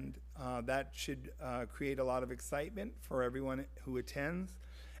 and that should create a lot of excitement for everyone who attends.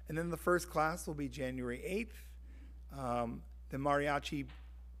 And then the first class will be January 8th. The mariachi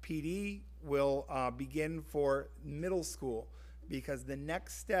PD will begin for middle school, because the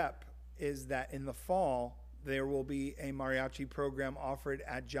next step is that in the fall, there will be a mariachi program offered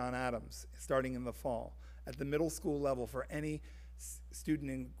at John Adams, starting in the fall, at the middle school level for any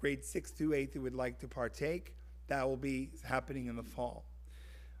student in grade 6 through 8 that would like to partake. That will be happening in the fall.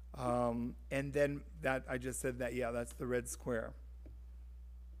 And then I just said that, yeah, that's the red square.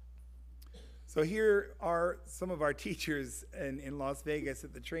 So here are some of our teachers in Las Vegas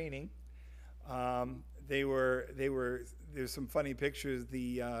at the training. There's some funny pictures.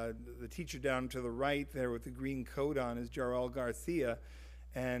 The teacher down to the right there with the green coat on is Jarrell Garcia,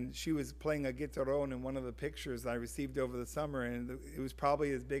 and she was playing a guitarrón in one of the pictures I received over the summer, and it was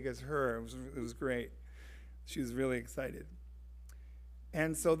probably as big as her. It was great. She was really excited.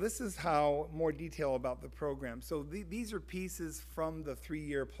 And so this is how more detail about the program. So these are pieces from the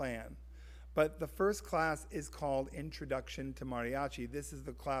 3-year plan. But the first class is called Introduction to Mariachi. This is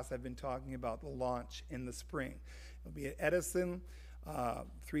the class I've been talking about, the launch in the spring. It'll be at Edison,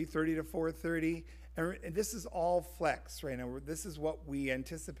 3:30 to 4:30. And this is all flex right now. This is what we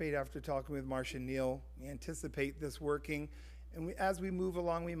anticipate after talking with Marcia Neal. We anticipate this working. And as we move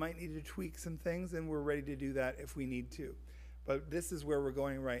along, we might need to tweak some things, and we're ready to do that if we need to. But this is where we're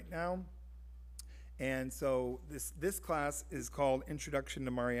going right now. And so this class is called Introduction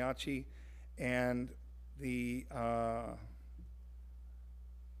to Mariachi. And the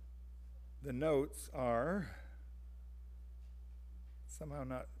notes are somehow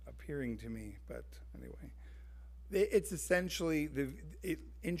not appearing to me, but anyway. It's essentially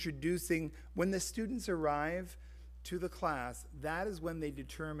introducing, when the students arrive to the class, that is when they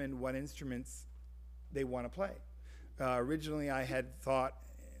determine what instruments they want to play. Originally, I had thought,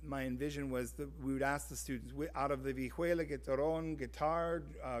 my envision was that we would ask the students, out of the vihuela, guitarrón, guitar,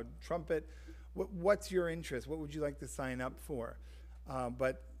 trumpet, what's your interest? What would you like to sign up for?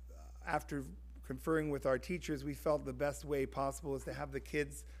 But after conferring with our teachers, we felt the best way possible is to have the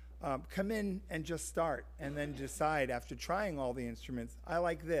kids come in and just start and then decide after trying all the instruments, I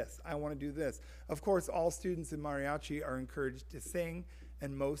like this, I want to do this. Of course, all students in mariachi are encouraged to sing,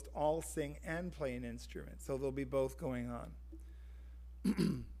 and most all sing and play an instrument, so there'll be both going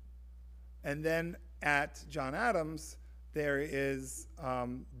on. And then at John Adams, there is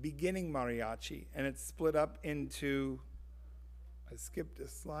beginning mariachi, and it's split up into, I skipped a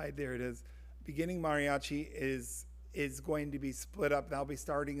slide, there it is. Beginning mariachi is going to be split up, that'll be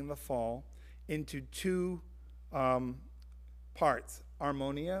starting in the fall, into two parts.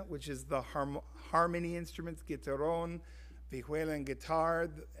 Armonia, which is the harmony instruments, guitarrón, vihuela and guitar,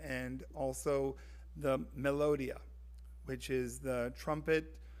 and also the melodia, which is the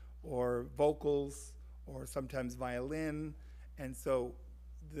trumpet or vocals or sometimes violin. And so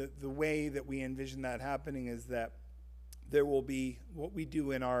the way that we envision that happening is that there will be, what we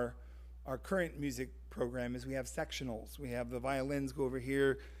do in our current music program is we have sectionals. We have the violins go over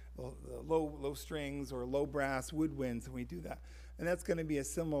here, the low strings or low brass woodwinds, and we do that. And that's going to be a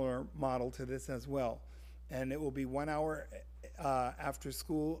similar model to this as well. And it will be 1 hour after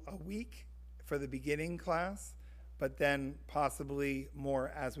school a week for the beginning class, but then possibly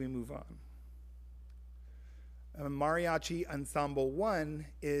more as we move on. Mariachi Ensemble 1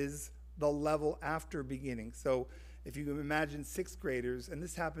 is the level after beginning. So if you can imagine 6th graders, and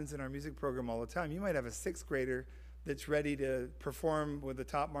this happens in our music program all the time, you might have a 6th grader that's ready to perform with the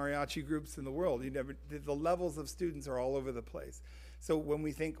top mariachi groups in the world. The levels of students are all over the place. So when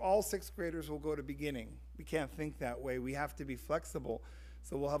we think all 6th graders will go to beginning, we can't think that way. We have to be flexible.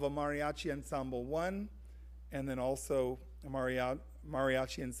 So we'll have a Mariachi Ensemble 1, and then also a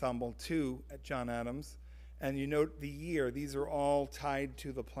Mariachi Ensemble 2 at John Adams. And you note the year, these are all tied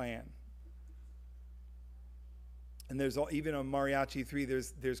to the plan. And there's even a Mariachi 3,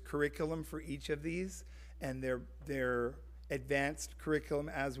 there's curriculum for each of these, and they're advanced curriculum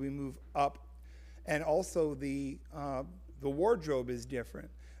as we move up. And also the wardrobe is different.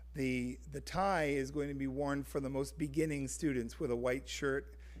 The tie is going to be worn for the most beginning students with a white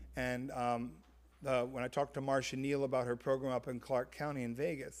shirt. And when I talked to Marcia Neal about her program up in Clark County in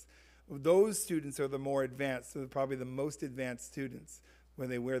Vegas, those students are the more advanced, so probably the most advanced students, where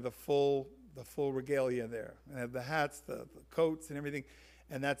they wear the full regalia there. And have the hats, the coats, and everything.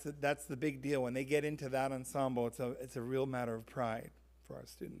 And that's the big deal. When they get into that ensemble, it's a real matter of pride for our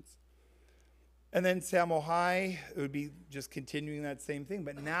students. And then Samo High, it would be just continuing that same thing.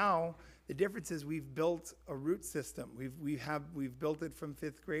 But now the difference is we've built a root system. We've built it from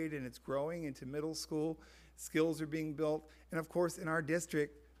 5th grade, and it's growing into middle school. Skills are being built. And of course, in our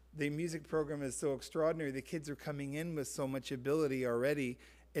district, the music program is so extraordinary. The kids are coming in with so much ability already.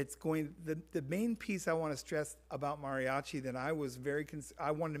 It's going, the main piece I want to stress about mariachi that I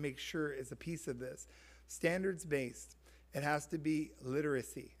wanted to make sure is a piece of this. Standards based. It has to be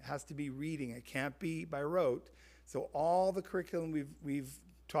literacy. It has to be reading. It can't be by rote. So all the curriculum we've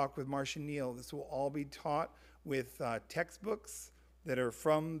talked with Marcia Neal, this will all be taught with textbooks that are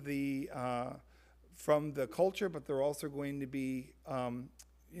from the culture, but they're also going to be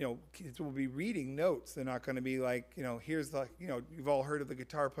kids will be reading notes. They're not going to be like, here's you've all heard of the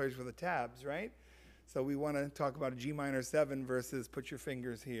guitar players with the tabs, right? So we want to talk about a G minor 7 versus put your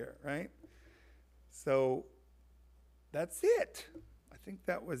fingers here, right? So that's it. I think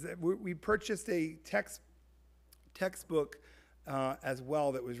that was it. We purchased a textbook as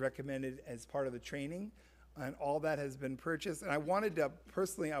well that was recommended as part of the training, and all that has been purchased. And I wanted to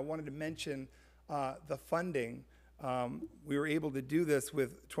mention the funding. We were able to do this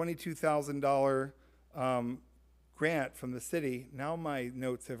with $22,000 grant from the city. Now my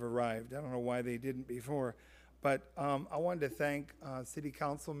notes have arrived. I don't know why they didn't before. But I wanted to thank City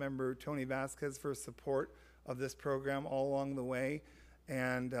Council member Tony Vasquez for support of this program all along the way.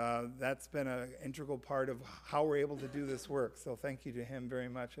 And that's been an integral part of how we're able to do this work. So thank you to him very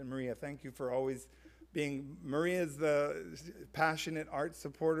much. And Maria, thank you for always Maria's the passionate art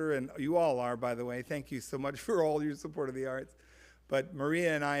supporter, and you all are, by the way. Thank you so much for all your support of the arts. But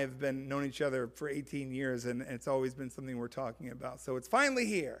Maria and I have known each other for 18 years, and it's always been something we're talking about. So it's finally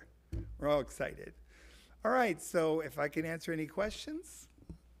here. We're all excited. All right, so if I can answer any questions,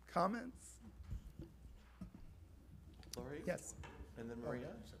 comments? Lori? Yes. And then Maria?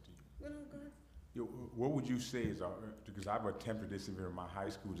 No, go ahead. What would you say is, because I've attempted this even in my high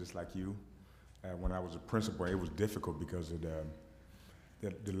school just like you. When I was a principal, it was difficult because of the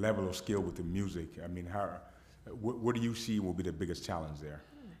level of skill with the music. I mean, what do you see will be the biggest challenge there?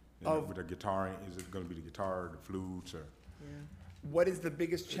 With the guitar, is it going to be the guitar, the flutes, or? Yeah. What is the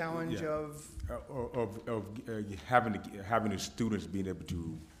biggest challenge of having the students being able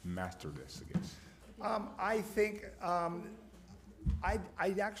to master this, I guess? I think I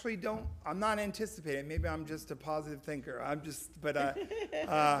actually don't, I'm not anticipating, maybe I'm just a positive thinker,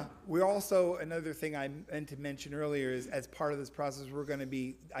 we're also, another thing I meant to mention earlier is as part of this process, we're gonna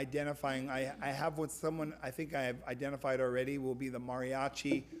be identifying, I have what someone, I think I have identified already, will be the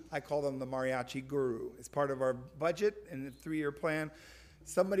mariachi, I call them the mariachi guru. It's part of our budget and the 3-year plan.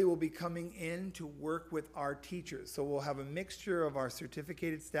 Somebody will be coming in to work with our teachers. So we'll have a mixture of our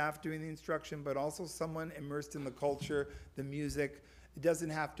certificated staff doing the instruction, but also someone immersed in the culture, the music. It doesn't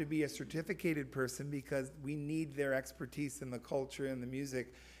have to be a certificated person because we need their expertise in the culture and the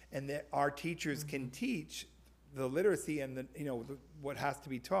music, and that our teachers can teach the literacy and what has to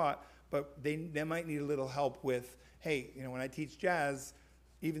be taught, but they might need a little help with, hey, when I teach jazz,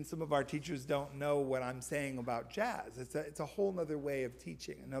 even some of our teachers don't know what I'm saying about jazz. It's a whole nother way of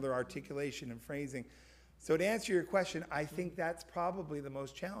teaching, another articulation and phrasing. So to answer your question, I think that's probably the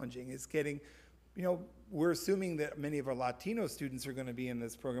most challenging, is getting, we're assuming that many of our Latino students are going to be in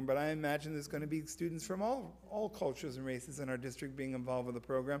this program, but I imagine there's going to be students from all cultures and races in our district being involved with the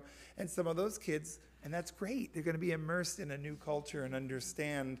program. And some of those kids, and that's great, they're going to be immersed in a new culture and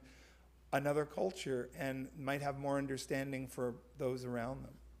understand another culture and might have more understanding for those around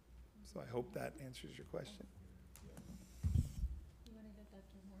them. So I hope that answers your question.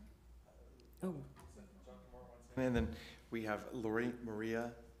 Oh, And then we have Lori,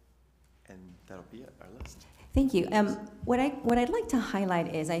 Maria, and that'll be it, our list. Thank you. What I'd like to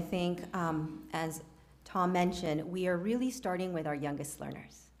highlight is, I think, as Tom mentioned, we are really starting with our youngest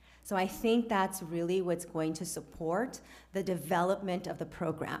learners. So I think that's really what's going to support the development of the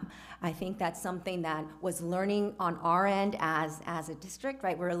program. I think that's something that was learning on our end as a district,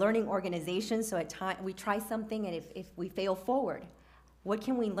 right? We're a learning organization, so at times we try something, and if we fail forward, what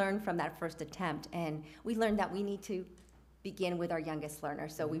can we learn from that first attempt? And we learned that we need to begin with our youngest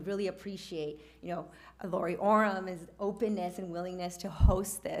learners. So we really appreciate, Lori Orum's openness and willingness to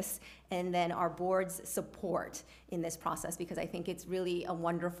host this, and then our board's support in this process, because I think it's really a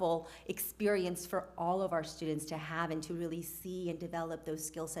wonderful experience for all of our students to have and to really see and develop those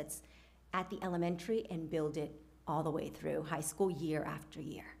skill sets at the elementary and build it all the way through high school year after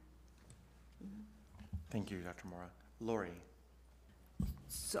year. Thank you, Dr. Mora. Lori.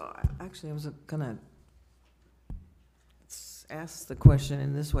 so actually I was gonna ask the question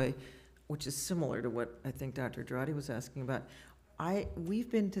in this way, which is similar to what I think Dr. Drati was asking about. We've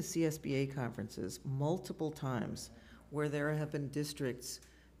been to CSBA conferences multiple times where there have been districts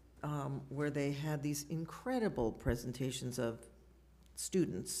where they had these incredible presentations of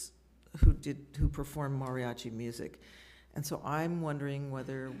students who perform mariachi music. And so I'm wondering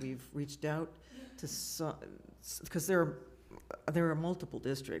whether we've reached out to some, because there are multiple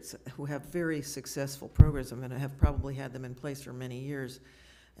districts who have very successful programs and have probably had them in place for many years.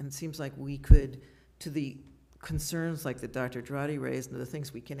 And it seems like we could, to the concerns like that Dr. Drati raised and the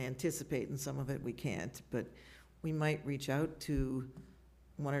things we can anticipate, and some of it we can't, but we might reach out to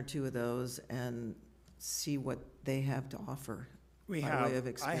one or two of those and see what they have to offer by way of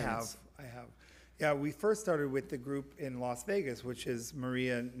experience. I have. Yeah, we first started with the group in Las Vegas, which is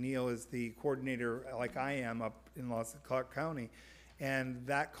Maria Neal is the coordinator, like I am, up in Clark County. And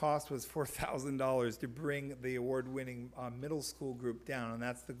that cost was $4,000 to bring the award-winning middle school group down. And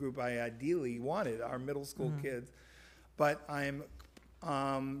that's the group I ideally wanted, our middle school kids. But I'm,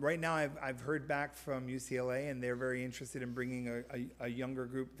 right now I've heard back from UCLA, and they're very interested in bringing a younger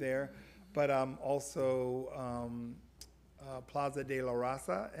group there. But also Plaza de la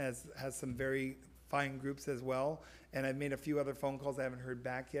Raza has some very fine groups as well. And I've made a few other phone calls I haven't heard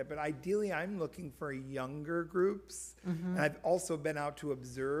back yet. But ideally, I'm looking for younger groups. And I've also been out to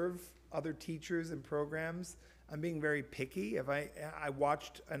observe other teachers and programs. I'm being very picky. If I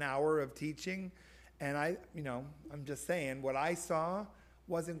watched an hour of teaching, and I'm just saying, what I saw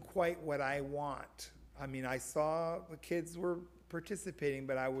wasn't quite what I want. I mean, I saw the kids were participating,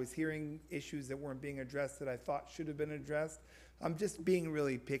 but I was hearing issues that weren't being addressed that I thought should have been addressed. I'm just being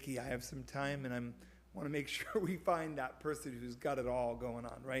really picky. I have some time, and I want to make sure we find that person who's got it all going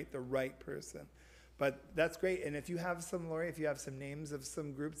on, right? The right person. But that's great. And if you have some, Lori, if you have some names of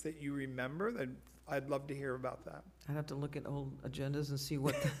some groups that you remember, then I'd love to hear about that. I'd have to look at old agendas and see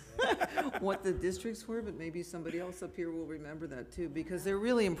what what the districts were, but maybe somebody else up here will remember that too, because they're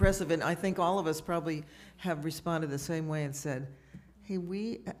really impressive. And I think all of us probably have responded the same way and said,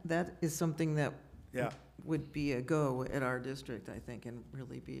 hey, that is something that would be a go at our district, I think, and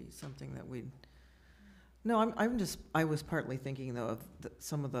really be something that we'd. No, I was partly thinking though of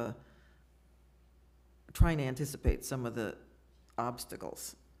some of the, trying to anticipate some of the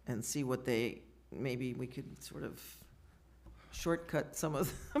obstacles and see what maybe we could sort of shortcut some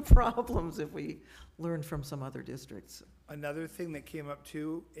of the problems if we learn from some other districts. Another thing that came up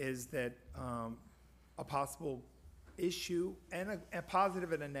too is that a possible issue and a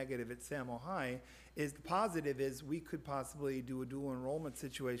positive and a negative at Samo High is the positive is we could possibly do a dual enrollment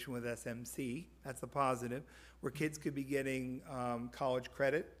situation with SMC. That's a positive, where kids could be getting college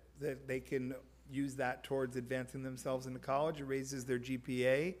credit that they can use that towards advancing themselves into college. It raises their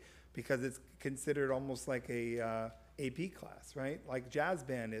GPA because it's considered almost like a AP class, right? Like jazz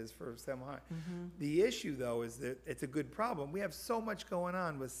band is for Samo High. The issue though is that it's a good problem. We have so much going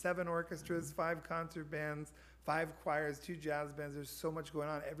on with 7 orchestras, 5 concert bands, 5 choirs, 2 jazz bands. There's so much going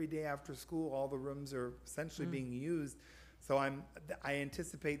on every day after school. All the rooms are essentially being used. So I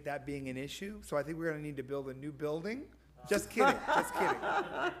anticipate that being an issue. So I think we're gonna need to build a new building. Just kidding, just kidding.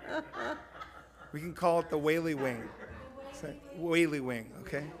 We can call it the Whaley Wing. Whaley Wing,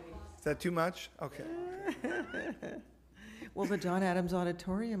 okay? Is that too much? Okay. Well, the John Adams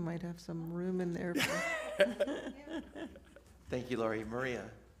Auditorium might have some room in there. Thank you, Lori. Maria?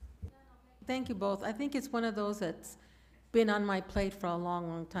 Thank you both. I think it's one of those that's been on my plate for a long,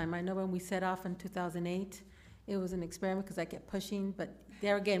 long time. I know when we set off in 2008, it was an experiment because I kept pushing, but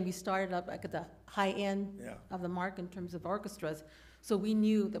there again, we started up like at the high end of the mark in terms of orchestras. So we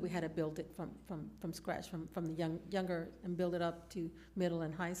knew that we had to build it from scratch, from the younger, and build it up to middle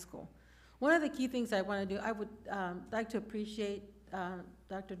and high school. One of the key things I want to do, I would like to appreciate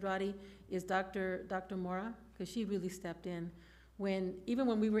Dr. Dradi, is Dr. Mora, because she really stepped in. Even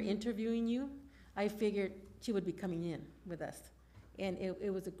when we were interviewing you, I figured she would be coming in with us. And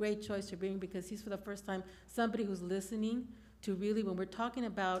it was a great choice to bring, because he's for the first time somebody who's listening to really, when we're talking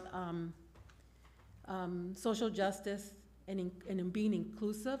about social justice and in being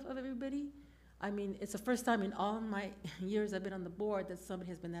inclusive of everybody. I mean, it's the first time in all my years I've been on the board that somebody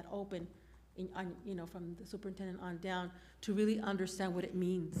has been that open, from the superintendent on down, to really understand what it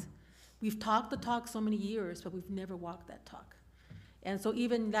means. We've talked the talk so many years, but we've never walked that talk. And so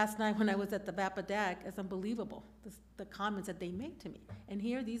even last night when I was at the BAPADAC, it's unbelievable, the comments that they make to me. And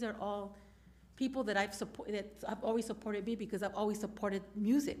here, these are all people that I've always supported me, because I've always supported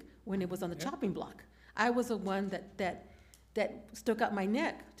music when it was on the chopping block. I was the one that stuck out my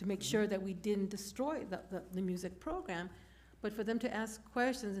neck to make sure that we didn't destroy the music program. But for them to ask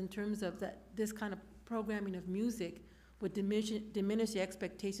questions in terms of this kind of programming of music would diminish the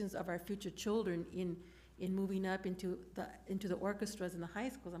expectations of our future children in moving up into the orchestras in the high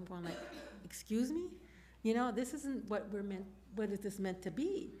schools. I'm going like, excuse me? This isn't what is this meant to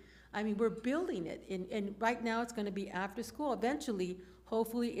be? I mean, we're building it, and right now it's gonna be after school. Eventually,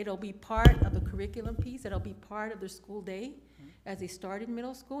 hopefully it'll be part of the curriculum piece, it'll be part of their school day as they start in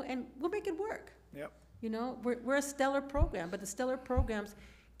middle school, and we'll make it work. Yep. We're a stellar program, but the stellar programs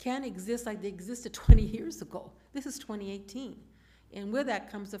can't exist like they existed 20 years ago. This is 2018. And with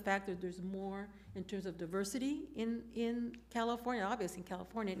that comes the fact that there's more in terms of diversity in California, obviously in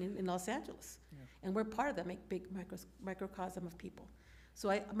California, and in Los Angeles. Yeah. And we're part of that big microcosm of people.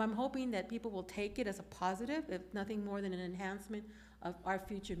 So I'm hoping that people will take it as a positive, if nothing more than an enhancement of our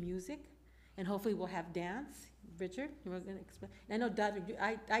future music. And hopefully we'll have dance. Richard, you were going to explain? I know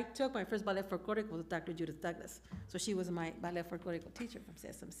I took my first ballet folklorico with Dr. Judith Douglas. So she was my ballet folklorico teacher from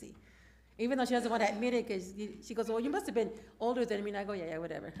CSMC. Even though she doesn't want to admit it, because she goes, well, you must have been older than me. And I go, yeah,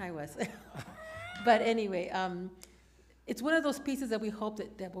 whatever, I was. But anyway, it's one of those pieces that we hope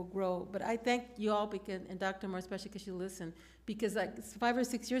that will grow. But I thank you all, and Dr. Moore, especially because you listened, because like 5 or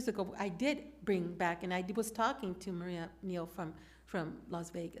 6 years ago, I did bring back, and I was talking to Maria Neal from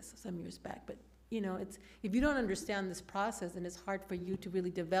Las Vegas some years back. But it's, if you don't understand this process, then it's hard for you to really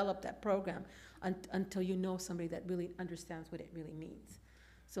develop that program until you know somebody that really understands what it really means.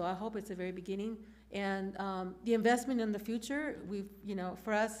 So I hope it's the very beginning. And the investment in the future,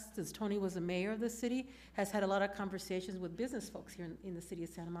 for us, since Tony was the mayor of the city, has had a lot of conversations with business folks here in the city of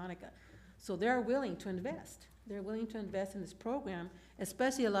Santa Monica. So they're willing to invest. They're willing to invest in this program,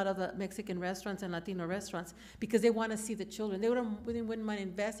 especially a lot of the Mexican restaurants and Latino restaurants, because they want to see the children. They wouldn't mind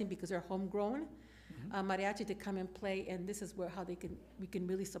investing because they're homegrown. Mariachi to come and play, and this is how we can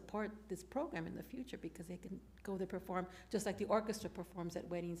really support this program in the future, because they can go to perform just like the orchestra performs at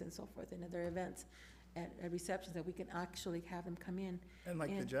weddings and so forth, and other events, at receptions, that we can actually have them come in. And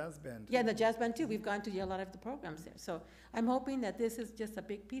the jazz band. Yeah, the jazz band too. We've gone to a lot of the programs there. So I'm hoping that this is just a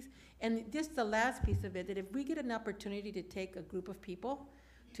big piece. And this is the last piece of it, that if we get an opportunity to take a group of people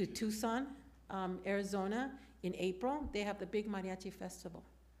to Tucson, Arizona in April, they have the big mariachi festival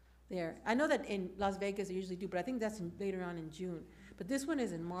there. I know that in Las Vegas they usually do, but I think that's later on in June. But this one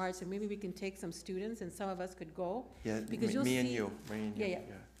is in March, and maybe we can take some students, and some of us could go. Yeah, Because you'll me and see- you, me and you. Yeah,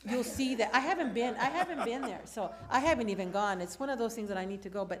 yeah. You'll see that, I haven't been there, so I haven't even gone. It's one of those things that I need to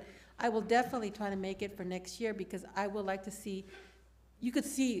go, but I will definitely try to make it for next year, because I would like to see, you could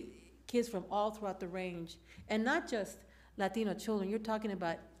see kids from all throughout the range, and not just Latino children, you're talking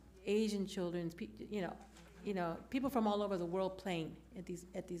about Asian children, people from all over the world playing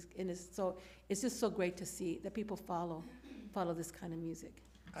so it's just so great to see that people follow this kind of music.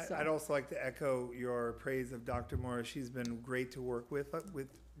 So- I'd also like to echo your praise of Dr. Morris. She's been great to work with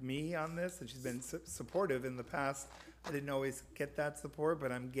me on this, and she's been supportive in the past. I didn't always get that support,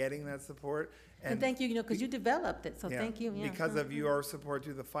 but I'm getting that support. And thank you, because you developed it, so Yeah, thank you. Yeah. because of your support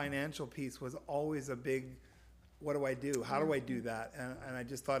too, the financial piece was always a big, what do I do? How do I do that? And I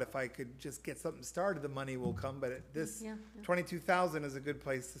just thought if I could just get something started, the money will come, but this Yeah, yeah. 22,000 is a good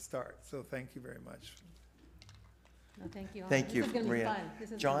place to start. So thank you very much. No, thank you. Thank you, This is gonna be Maria. fun.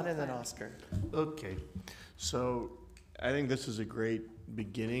 This is John gonna be and then fun. Oscar. Okay, so I think this is a great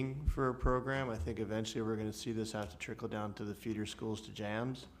beginning for a program. I think eventually we're gonna see this have to trickle down to the feeder schools to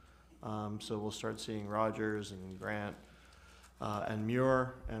jams. So we'll start seeing Rogers and Grant and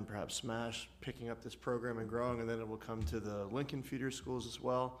Muir and perhaps Smash picking up this program and growing, and then it will come to the Lincoln feeder schools as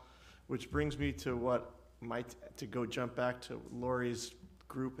well, which brings me to to go jump back to Lori's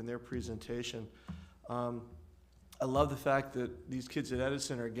group and their presentation. I love the fact that these kids at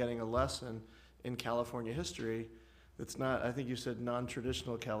Edison are getting a lesson in California history that's not, I think you said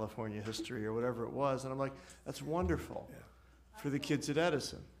non-traditional California history or whatever it was, and I'm like, that's wonderful for the kids at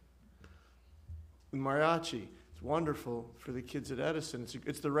Edison. Mariachi, it's wonderful for the kids at Edison.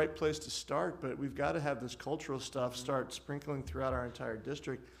 It's the right place to start, but we've got to have this cultural stuff start sprinkling throughout our entire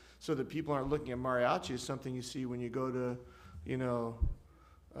district so that people aren't looking at mariachi as something you see when you go to,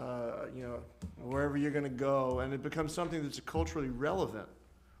 wherever you're going to go, and it becomes something that's culturally relevant.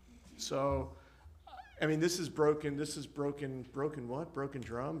 So, I mean, this is broken what? Broken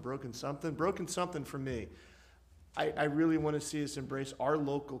drum, broken something for me. I really want to see us embrace our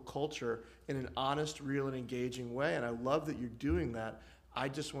local culture in an honest, real, and engaging way, and I love that you're doing that. I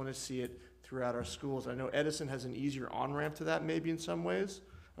just want to see it throughout our schools. I know Edison has an easier on-ramp to that maybe in some ways,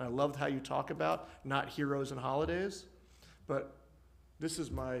 and I loved how you talk about not heroes and holidays, but this is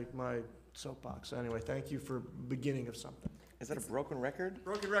my soapbox. Anyway, thank you for beginning of something. Is that a broken record?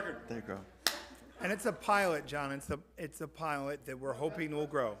 Broken record. There you go. And it's a pilot, John. It's a pilot that we're hoping will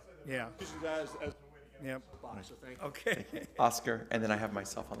grow. Yeah. Yep. So thank you. Okay. Oscar, and then I have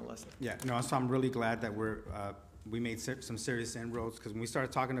myself on the list. Yeah, no, so I'm really glad that we made some serious inroads, because when we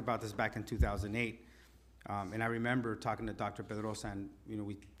started talking about this back in 2008, and I remember talking to Dr. Pedrosa, and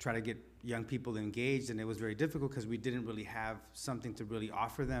we try to get young people engaged, and it was very difficult because we didn't really have something to really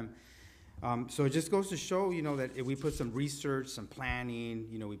offer them. So it just goes to show, that if we put some research, some planning,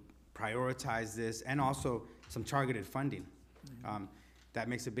 we prioritize this, and also some targeted funding. That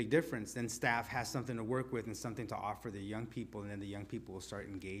makes a big difference. Then staff has something to work with and something to offer the young people, and then the young people will start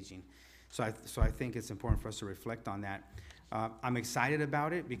engaging. So I think it's important for us to reflect on that. I'm excited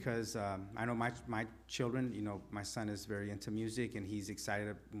about it because I know my children, my son is very into music, and he's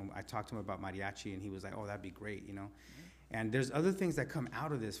excited. I talked to him about mariachi, and he was like, oh, that'd be great, And there's other things that come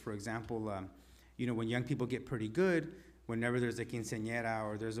out of this. For example, when young people get pretty good, whenever there's a quinceañera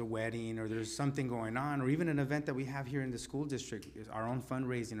or there's a wedding or there's something going on, or even an event that we have here in the school district, our own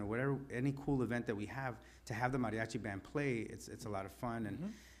fundraising or whatever, any cool event that we have, to have the mariachi band play, it's a lot of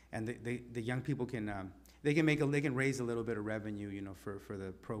fun, and the young people can they can raise a little bit of revenue, for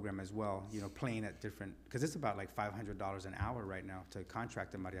the program as well, playing at different, because it's about like $500 an hour right now to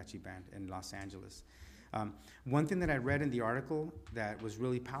contract a mariachi band in Los Angeles. One thing that I read in the article that was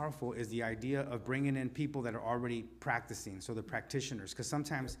really powerful is the idea of bringing in people that are already practicing, so the practitioners. Because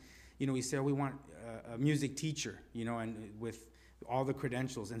sometimes, we say, oh, we want a music teacher, and with all the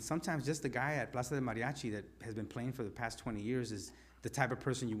credentials. And sometimes just the guy at Plaza de Mariachi that has been playing for the past 20 years is the type of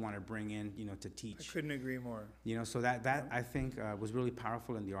person you want to bring in, to teach. I couldn't agree more. So that I think was really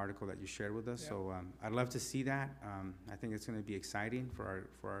powerful in the article that you shared with us. Yeah. So I'd love to see that. I think it's going to be exciting for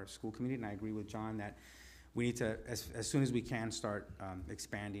our school community, and I agree with John that we need to, as soon as we can, start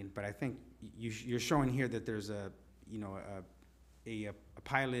expanding. But I think you're showing here that there's a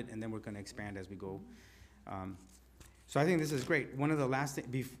pilot, and then we're going to expand as we go. So I think this is great. One of the last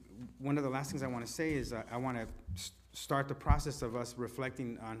things I want to say is I want to start the process of us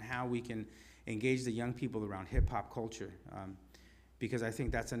reflecting on how we can engage the young people around hip-hop culture, because I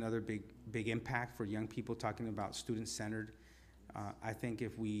think that's another big impact for young people, talking about student-centered. I think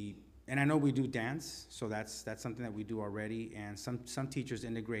if we, and I know we do dance, so that's something that we do already, and some teachers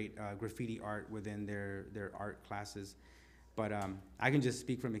integrate graffiti art within their art classes. But I can just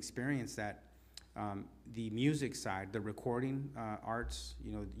speak from experience that the music side, the recording arts,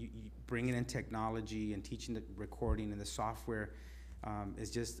 you bringing in technology and teaching the recording and the software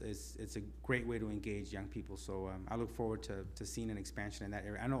it's a great way to engage young people. So I look forward to seeing an expansion in that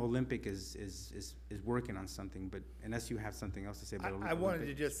area. I know Olympic is working on something, but unless you have something else to say about I wanted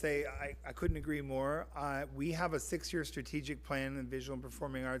to just say I couldn't agree more. We have a 6-year strategic plan in visual and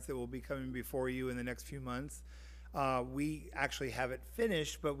performing arts that will be coming before you in the next few months. We actually have it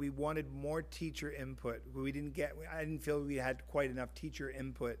finished, but we wanted more teacher input. I didn't feel we had quite enough teacher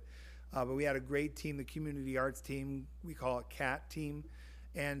input. But we had a great team, the community arts team, we call it CAT team.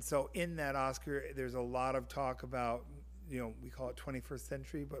 And so in that, Oscar, there's a lot of talk about, we call it 21st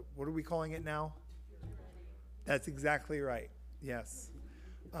century, but what are we calling it now? That's exactly right, yes.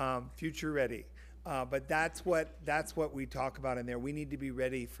 Future ready. But that's what we talk about in there. We need to be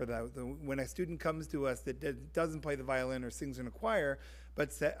ready for when a student comes to us that doesn't play the violin or sings in a choir,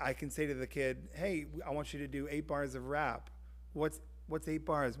 but I can say to the kid, hey, I want you to do 8 bars of rap. What's 8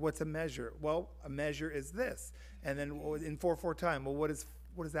 bars? What's a measure? Well, a measure is this. And then in 4/4 time, well, what does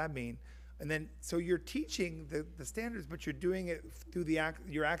that mean? And then, so you're teaching the standards, but you're doing it through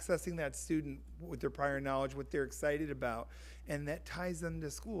you're accessing that student with their prior knowledge, what they're excited about, and that ties them to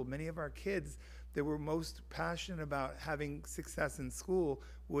school. Many of our kids that were most passionate about having success in school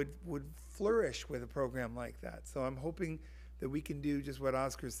would flourish with a program like that. So I'm hoping that we can do just what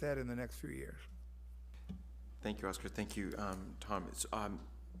Oscar said in the next few years. Thank you, Oscar. Thank you, Tom. It's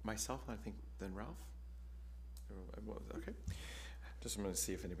myself, and I think then Ralph. Okay. Just I'm going to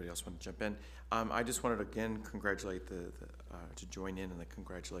see if anybody else wants to jump in. I just wanted to again congratulate to join in the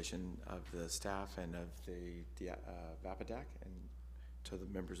congratulation of the staff and of the VAPADAC and to the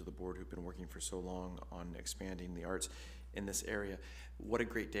members of the board who've been working for so long on expanding the arts in this area. What a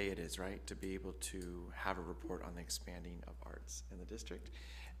great day it is, right, to be able to have a report on the expanding of arts in the district.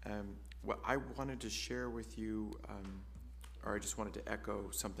 What I wanted to share with you, or I just wanted to echo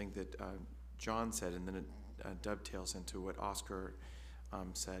something that John said, and then it dovetails into what Oscar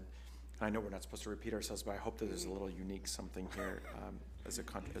said. And I know we're not supposed to repeat ourselves, but I hope that there's a little unique something here as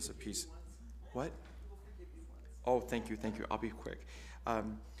a piece. What? Oh, thank you. I'll be quick.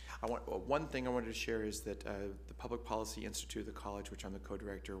 One thing I wanted to share is that the Public Policy Institute of the college, which I'm the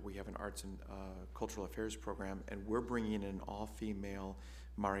co-director, we have an arts and cultural affairs program, and we're bringing in an all-female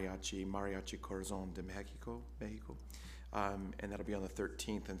mariachi Corazon de Mexico, and that'll be on the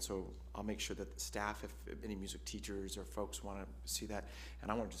 13th. And so I'll make sure that the staff, if any music teachers or folks want to see that.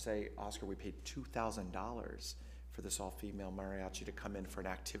 And I wanted to say, Oscar, we paid $2,000 for this all-female mariachi to come in for an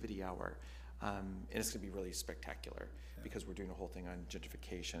activity hour. And it's going to be really spectacular because we're doing a whole thing on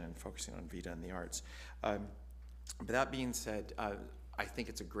gentrification and focusing on Vida and the arts. But that being said, I think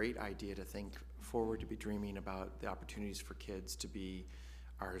it's a great idea to think forward, to be dreaming about the opportunities for kids to be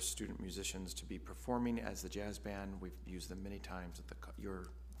our student musicians, to be performing as the jazz band. We've used them many times at the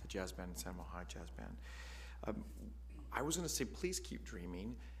jazz band, San Mo High Jazz Band. I was going to say, please keep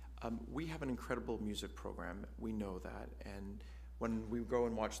dreaming. We have an incredible music program. We know that. And when we go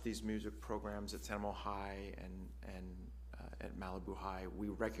and watch these music programs at San Mo High and at Malibu High, we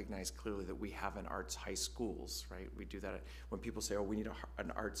recognize clearly that we have an arts high schools, right? We do that. When people say, oh, we need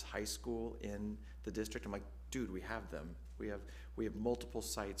an arts high school in the district, I'm like, dude, we have them. We have multiple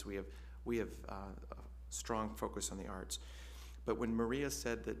sites. We have a strong focus on the arts. But when Maria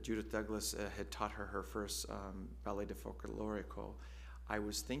said that Judith Douglas had taught her first ballet de folklorico, I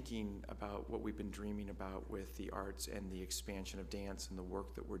was thinking about what we've been dreaming about with the arts and the expansion of dance and the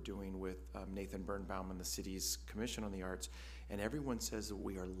work that we're doing with Nathan Birnbaum and the city's Commission on the Arts. And everyone says that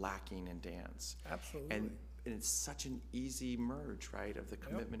we are lacking in dance. Absolutely. And it's such an easy merge, right, of the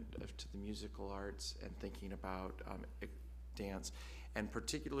commitment to the musical arts and thinking about dance, and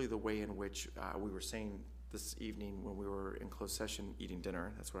particularly the way in which we were saying this evening when we were in closed session eating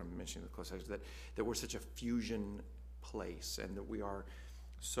dinner, that's what I'm mentioning, the closed session, that we're such a fusion place and that we are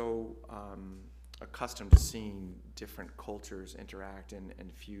so accustomed to seeing different cultures interact and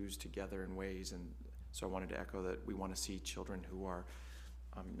fuse together in ways. And so I wanted to echo that we want to see children who are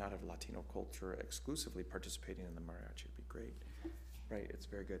not of Latino culture exclusively participating in the mariachi. It'd be great, right? It's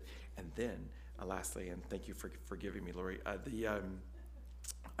very good. And then lastly, and thank you for forgiving me, Lori, I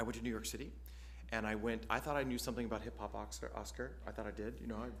went to New York City. And I thought I knew something about hip hop, Oscar. I thought I did.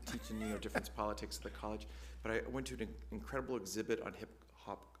 I teach in different politics at the college. But I went to an incredible exhibit on hip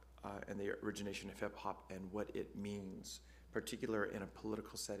hop and the origination of hip hop and what it means, particularly in a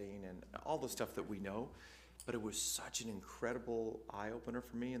political setting and all the stuff that we know. But it was such an incredible eye opener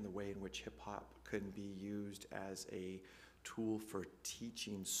for me in the way in which hip hop can be used as a tool for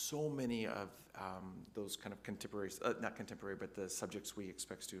teaching so many of those kind of contemporary, not contemporary, but the subjects we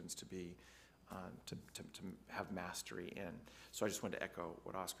expect students to be, to have mastery in. So I just wanted to echo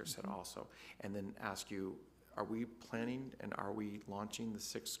what Oscar said also, and then ask you, are we planning and are we launching the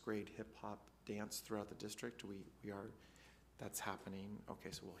 6th grade hip hop dance throughout the district? We are, that's happening. Okay,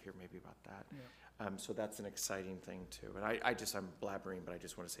 so we'll hear maybe about that. Yeah. So that's an exciting thing too. And I'm blabbering, but I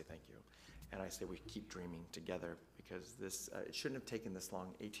just want to say thank you. And I say we keep dreaming together, because this, it shouldn't have taken this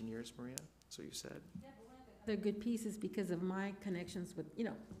long. 18 years, Maria, so you said? Yeah, but one of the other good pieces, because of my connections with,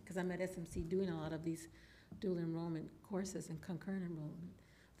 because I'm at SMC doing a lot of these dual enrollment courses and concurrent enrollment,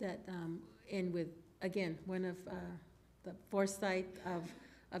 that, and with, again, one of the foresight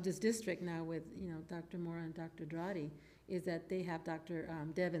of this district now with, Dr. Mora and Dr. Dradi, is that they have Dr.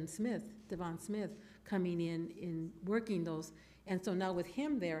 Devon Smith coming in working those. And so now with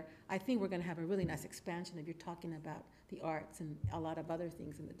him there, I think we're going to have a really nice expansion if you're talking about the arts and a lot of other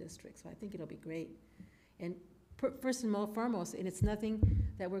things in the district. So I think it'll be great. And first and foremost, and it's nothing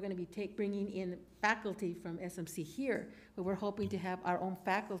that we're going to be bringing in faculty from SMC here, but we're hoping to have our own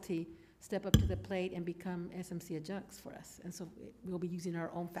faculty step up to the plate and become SMC adjuncts for us. And so we'll be using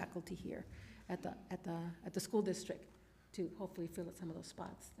our own faculty here at the school district to hopefully fill up some of those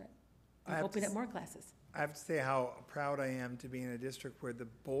spots that open up more classes. I have to say how proud I am to be in a district where the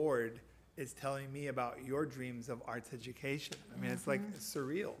board is telling me about your dreams of arts education. I mean, it's like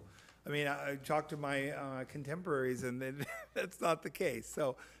surreal. I mean, I talked to my contemporaries, and that's not the case.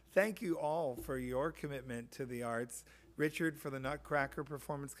 So thank you all for your commitment to the arts. Richard, for the Nutcracker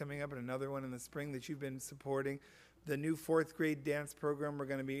performance coming up, and another one in the spring that you've been supporting. The new 4th grade dance program we're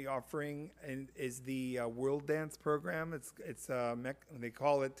going to be offering is the World Dance program. They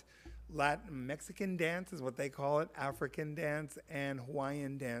call it Latin Mexican dance is what they call it, African dance and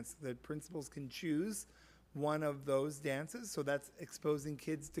Hawaiian dance. The principals can choose one of those dances, so that's exposing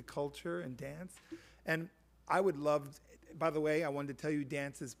kids to culture and dance. And I would love, by the way, I wanted to tell you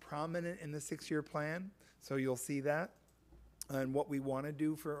dance is prominent in the 6-year plan, so you'll see that and what we want to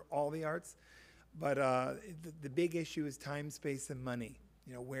do for all the arts. But the big issue is time, space, and money.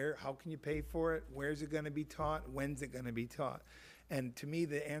 How can you pay for it? Where's it going to be taught? When's it going to be taught? And to me,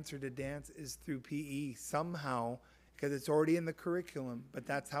 the answer to dance is through PE somehow, because it's already in the curriculum. But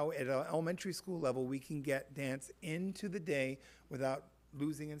that's how, at an elementary school level, we can get dance into the day without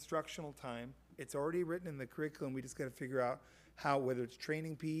losing instructional time. It's already written in the curriculum. We just got to figure out how, whether it's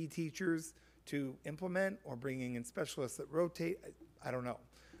training PE teachers to implement or bringing in specialists that rotate. I don't know.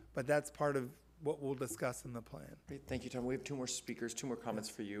 But that's part of what we'll discuss in the plan. Great, thank you, Tom. We have 2 more speakers, 2 more comments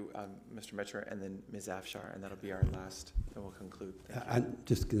for you, Mr. Metcher, and then Ms. Afshar, and that'll be our last, and we'll conclude. I'm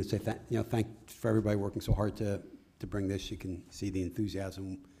just going to say thanks for everybody working so hard to bring this. You can see the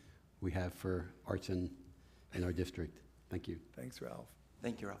enthusiasm we have for arts in our district. Thank you. Thanks, Ralph.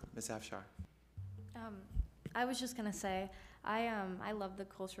 Thank you, Ralph. Ms. Afshar. I was just going to say, I love the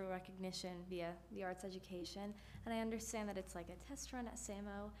cultural recognition via the arts education, and I understand that it's like a test run at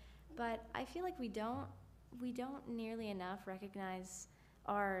SAMO. But I feel like we don't nearly enough recognize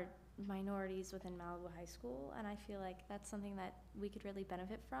our minorities within Malibu High School, and I feel like that's something that we could really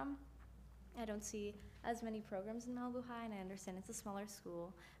benefit from. I don't see as many programs in Malibu High, and I understand it's a smaller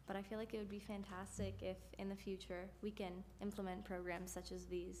school, but I feel like it would be fantastic if in the future we can implement programs such as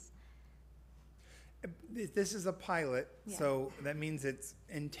these. This is a pilot, Yeah. So that means it's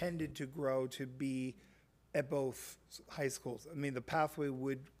intended to grow to be at both high schools. I mean, the pathway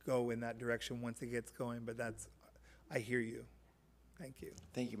would go in that direction once it gets going, but I hear you. Thank you.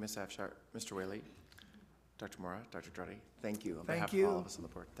 Thank you, Ms. Afshar. Mr. Whaley, Dr. Mora, Dr. Druddy, thank you on Thank behalf you. of all of us on the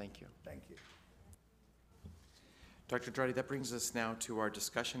board. Thank you. Thank you. Dr. Druddy, that brings us now to our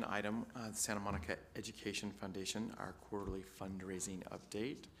discussion item, the Santa Monica Education Foundation, our quarterly fundraising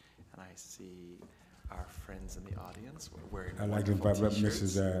update. And I see our friends in the audience wearing I'd like to wonderful invite up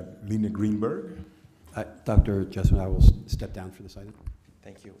t-shirts. Mrs. Lena Greenberg. Dr. Jessamine, I will step down for this item.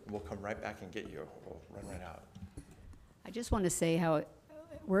 Thank you. We'll come right back and get you. We'll run right out. I just want to say how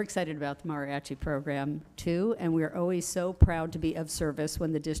we're excited about the mariachi program too, and we're always so proud to be of service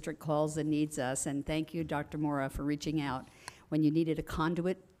when the district calls and needs us. And thank you, Dr. Mora, for reaching out when you needed a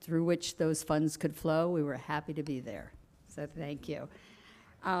conduit through which those funds could flow. We were happy to be there. So thank you.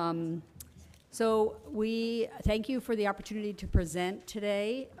 So we thank you for the opportunity to present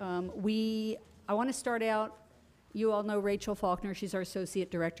today. I want to start out, you all know Rachel Faulkner, she's our Associate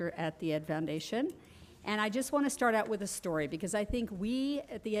Director at the Ed Foundation. And I just want to start out with a story because I think we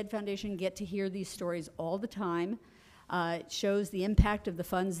at the Ed Foundation get to hear these stories all the time. It shows the impact of the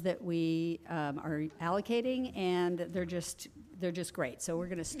funds that we are allocating, and they're just great. So we're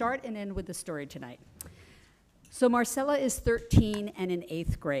going to start and end with the story tonight. So Marcella is 13 and in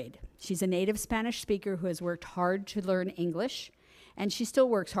 8th grade. She's a native Spanish speaker who has worked hard to learn English, and she still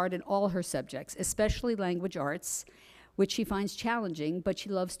works hard in all her subjects, especially language arts, which she finds challenging, but she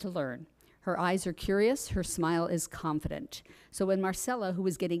loves to learn. Her eyes are curious, her smile is confident. So when Marcella, who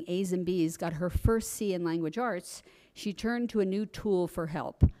was getting A's and B's, got her first C in language arts, she turned to a new tool for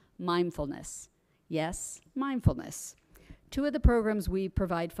help, mindfulness. Yes, mindfulness. 2 of the programs we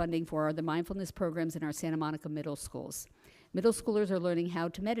provide funding for are the mindfulness programs in our Santa Monica middle schools. Middle schoolers are learning how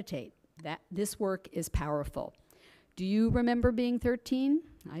to meditate. This work is powerful. Do you remember being 13?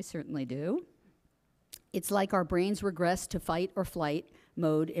 I certainly do. It's like our brains regress to fight or flight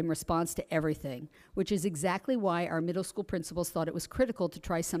mode in response to everything, which is exactly why our middle school principals thought it was critical to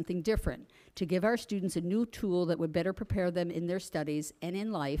try something different, to give our students a new tool that would better prepare them in their studies and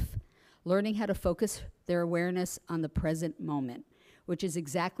in life, learning how to focus their awareness on the present moment, which is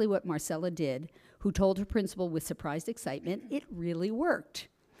exactly what Marcella did, who told her principal with surprised excitement, it really worked.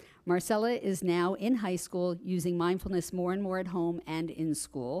 Marcella is now in high school using mindfulness more and more at home and in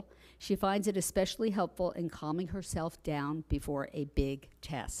school. She finds it especially helpful in calming herself down before a big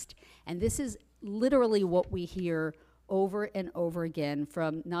test. And this is literally what we hear over and over again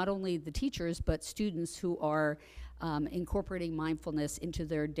from not only the teachers, but students who are incorporating mindfulness into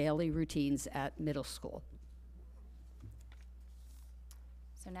their daily routines at middle school.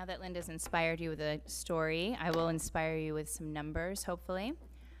 So now that Linda's inspired you with a story, I will inspire you with some numbers, hopefully.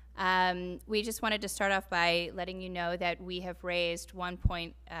 We just wanted to start off by letting you know that we have raised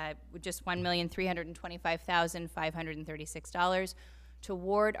just $1,325,536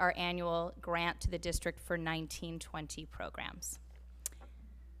 toward our annual grant to the district for 1920 programs.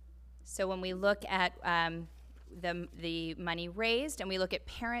 So when we look at the money raised and we look at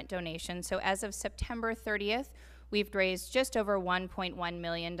parent donations, so as of September 30th, we've raised just over $1.1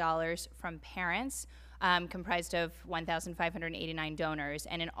 million from parents, comprised of 1,589 donors.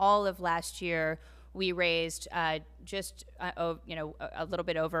 And in all of last year, we raised a little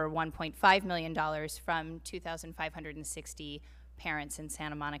bit over $1.5 million from 2,560 parents in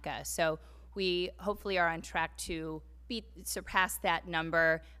Santa Monica. So we hopefully are on track to surpass that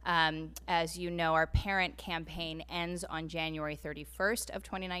number. As you know, our parent campaign ends on January 31st of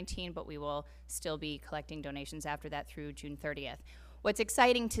 2019, but we will still be collecting donations after that through June 30th. What's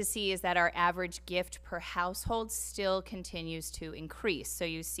exciting to see is that our average gift per household still continues to increase. So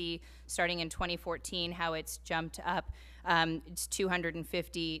you see, starting in 2014, how it's jumped up. It's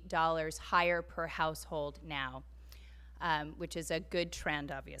 $250 higher per household now, which is a good trend,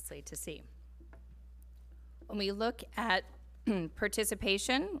 obviously, to see. When we look at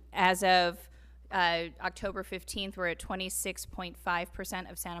participation, as of October 15th, we're at 26.5%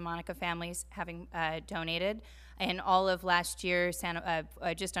 of Santa Monica families having donated. And all of last year,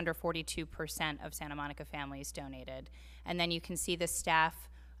 just under 42% of Santa Monica families donated. And then you can see the staff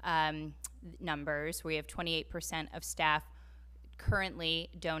numbers. We have 28% of staff currently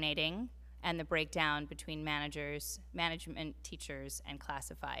donating, and the breakdown between management, teachers, and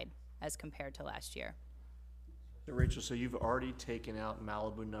classified as compared to last year. So Rachel, so you've already taken out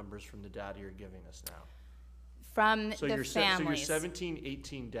Malibu numbers from the data you're giving us now? From the families. So your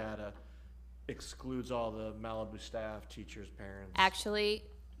 17-18 data excludes all the Malibu staff, teachers, parents? Actually,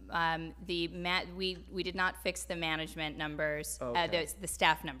 we did not fix the management numbers, Okay. the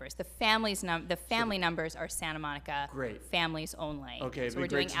staff numbers. The family numbers are Santa Monica families only. Okay, so we're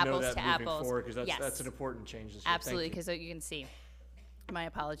doing apples to apples. Because yes. that's an important change this year. Absolutely, because you can see. My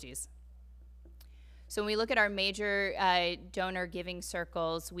apologies. So when we look at our major donor giving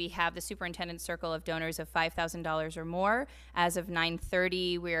circles, we have the superintendent circle of donors of $5,000 or more. As of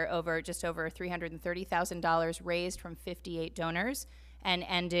 9/30, we're just over $330,000 raised from 58 donors, and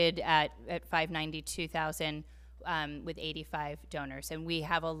ended at $592,000 with 85 donors. And we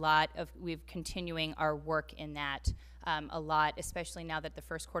have we're continuing our work in that a lot, especially now that the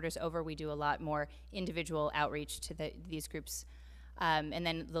first quarter's over. We do a lot more individual outreach to these groups. And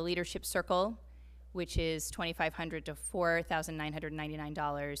then the leadership circle, which is $2,500 to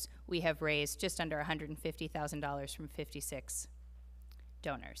 $4,999. We have raised just under $150,000 from 56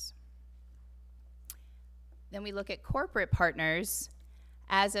 donors. Then we look at corporate partners.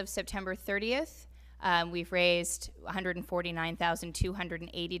 As of September 30th, we've raised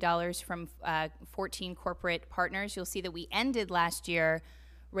 $149,280 from 14 corporate partners. You'll see that we ended last year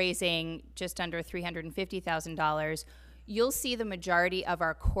raising just under $350,000. You'll see the majority of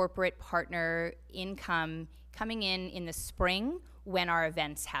our corporate partner income coming in the spring when our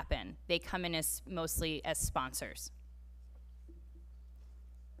events happen. They come in mostly as sponsors.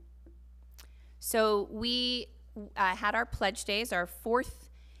 So we had our pledge days, our fourth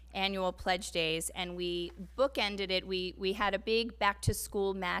annual pledge days, and we bookended it. We had a big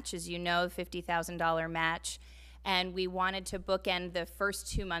back-to-school match, as you know, $50,000 match, and we wanted to bookend the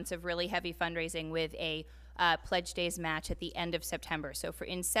first 2 months of really heavy fundraising with a Pledge Days match at the end of September. So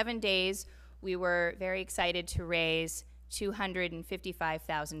in 7 days, we were very excited to raise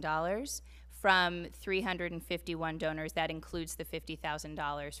 $255,000 from 351 donors. That includes the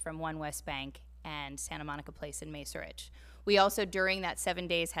 $50,000 from One West Bank and Santa Monica Place in Mesa Ridge. We also, during that 7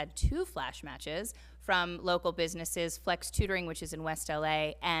 days, had 2 flash matches from local businesses, Flex Tutoring, which is in West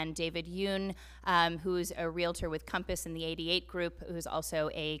LA, and David Yoon, who's a realtor with Compass in the 88 group, who's also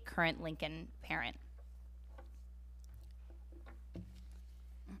a current Lincoln parent.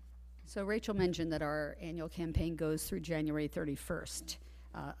 So Rachel mentioned that our annual campaign goes through January 31st.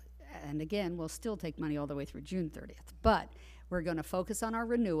 And again, we'll still take money all the way through June 30th. But we're going to focus on our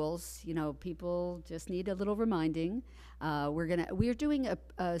renewals. You know, people just need a little reminding. We're doing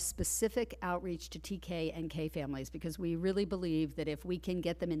a specific outreach to TK and K families because we really believe that if we can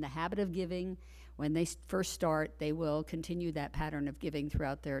get them in the habit of giving when they first start, they will continue that pattern of giving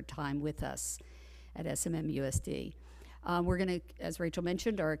throughout their time with us at SMMUSD. We're going to, as Rachel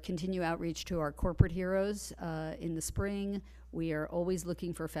mentioned, continue outreach to our corporate heroes in the spring. We are always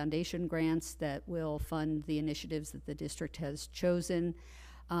looking for foundation grants that will fund the initiatives that the district has chosen.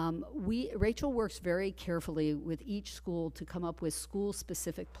 Rachel works very carefully with each school to come up with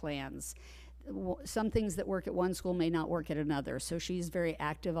school-specific plans. Some things that work at one school may not work at another, so she's very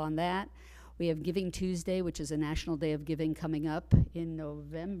active on that. We have Giving Tuesday, which is a National Day of Giving coming up in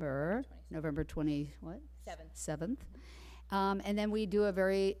November 7th. And then we do a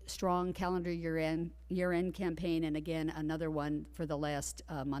very strong calendar year-end campaign, and again, another one for the last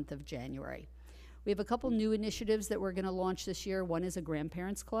month of January. We have a couple new initiatives that we're going to launch this year. One is a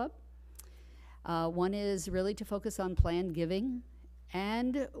grandparents club. One is really to focus on planned giving.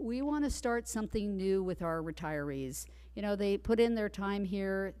 And we want to start something new with our retirees. You know, they put in their time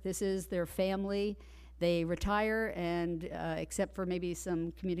here. This is their family. They retire, and except for maybe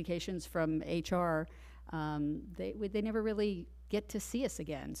some communications from HR, they never really get to see us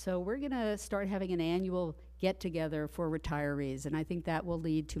again. So we're going to start having an annual get-together for retirees, and I think that will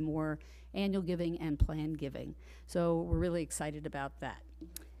lead to more annual giving and planned giving. So we're really excited about that.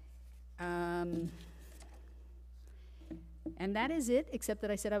 And that is it, except that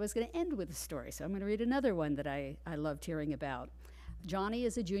I said I was going to end with a story. So I'm going to read another one that I loved hearing about. Johnny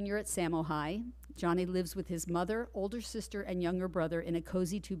is a junior at Samo High. Johnny lives with his mother, older sister, and younger brother in a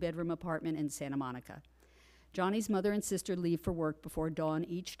cozy 2-bedroom apartment in Santa Monica. Johnny's mother and sister leave for work before dawn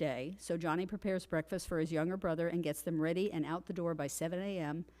each day, so Johnny prepares breakfast for his younger brother and gets them ready and out the door by 7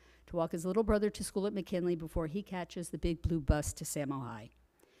 a.m. to walk his little brother to school at McKinley before he catches the big blue bus to Samo High.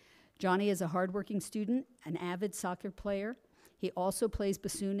 Johnny is a hardworking student, an avid soccer player. He also plays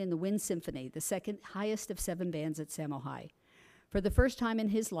bassoon in the Wind Symphony, the second highest of 7 bands at Samo High. For the first time in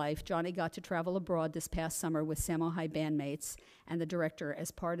his life, Johnny got to travel abroad this past summer with Samo High bandmates and the director as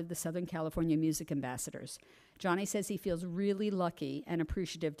part of the Southern California Music Ambassadors. Johnny says he feels really lucky and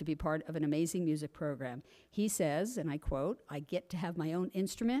appreciative to be part of an amazing music program. He says, and I quote, "I get to have my own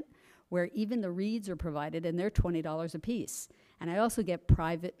instrument where even the reeds are provided and they're $20 a piece. And I also get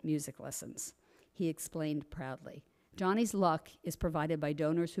private music lessons," he explained proudly. Johnny's luck is provided by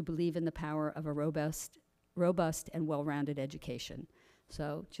donors who believe in the power of a robust and well-rounded education.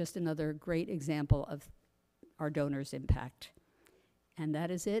 So just another great example of our donors' impact. And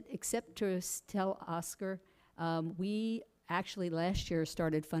that is it, except to tell Oscar, we actually last year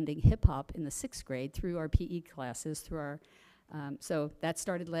started funding hip-hop in the 6th grade through our PE classes, through our, so that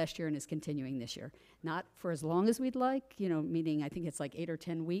started last year and is continuing this year. Not for as long as we'd like, you know, meaning I think it's like 8 or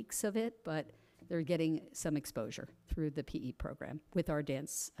 10 weeks of it, but they're getting some exposure through the PE program with our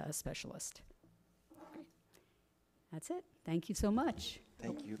dance specialist. That's it. Thank you so much.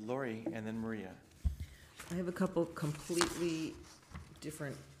 Thank you, Lori, and then Maria. I have a couple completely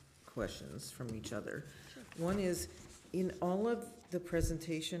different questions from each other. Sure. One is, in all of the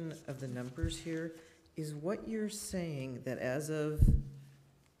presentation of the numbers here, is what you're saying that as of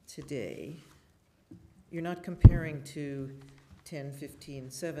today, you're not comparing to 10, 15,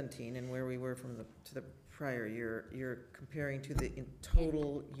 17 and where we were to the prior year, you're comparing to the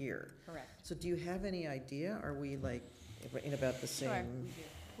total year. Correct. So do you have any idea? Are we like in about the same?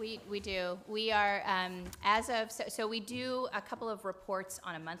 Sure. We do. We are, as of, so we do a couple of reports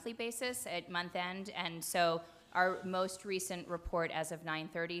on a monthly basis at month end, and so our most recent report as of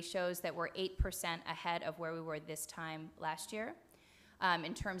 9/30 shows that we're 8% ahead of where we were this time last year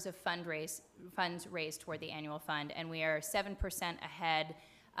in terms of funds raised toward the annual fund, and we are 7% ahead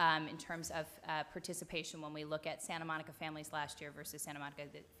in terms of participation when we look at Santa Monica families last year versus Santa Monica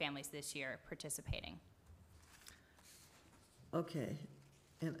families this year participating. Okay,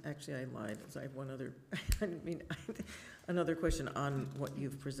 and actually I lied, so I have one other, I mean, another question on what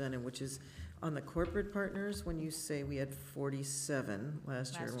you've presented, which is on the corporate partners, when you say we had 47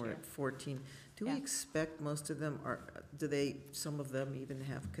 last year, and we're at 14, do we Yeah. expect most of them some of them even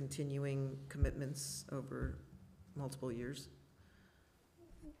have continuing commitments over multiple years?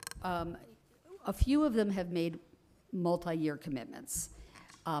 A few of them have made multi-year commitments.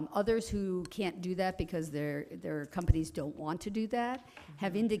 Others who can't do that because their companies don't want to do that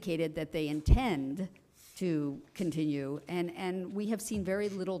have indicated that they intend to continue, and we have seen very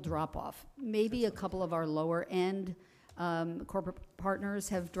little drop-off. Maybe a couple of our lower-end corporate partners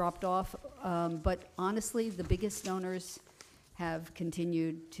have dropped off, but honestly, the biggest donors have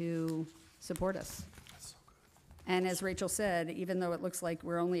continued to support us. And as Rachel said, even though it looks like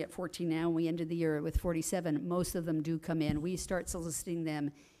we're only at 14 now, and we ended the year with 47, most of them do come in. We start soliciting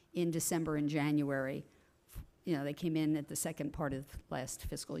them in December and January. You know, they came in at the second part of last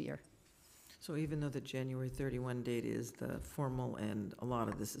fiscal year. So even though the January 31 date is the formal end, a lot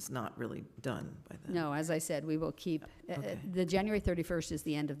of this is not really done by then? No, as I said, we will keep, Okay. the January 31st is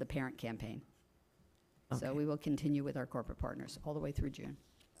the end of the parent campaign. So Okay. we will continue with our corporate partners all the way through June.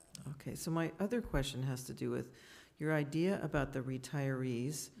 Okay, so my other question has to do with your idea about the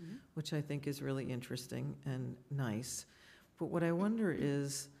retirees, which I think is really interesting and nice. But what I wonder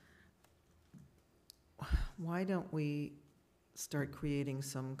is, why don't we start creating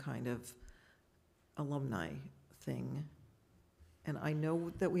some kind of alumni thing? And I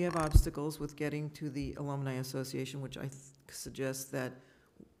know that we have obstacles with getting to the Alumni Association, which I suggest that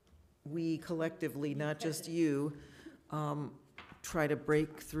we collectively, not just you, try to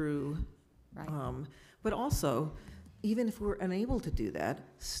break through. Right. But also, even if we're unable to do that,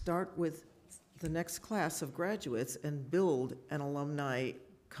 start with the next class of graduates and build an alumni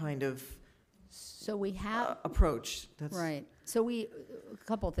kind of So we have, approach. right. So a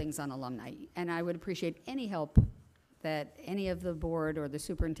couple of things on alumni, and I would appreciate any help that any of the board or the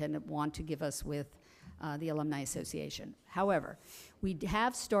superintendent want to give us with the Alumni Association. However, we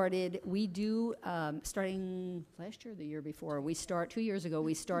have started, starting last year or the year before, 2 years ago,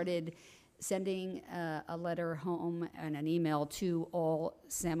 we started sending a letter home and an email to all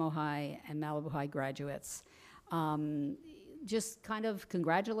Samo High and Malibu High graduates, just kind of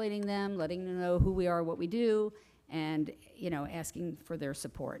congratulating them, letting them know who we are, what we do, and asking for their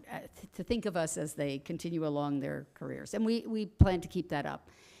support, to think of us as they continue along their careers. And we plan to keep that up.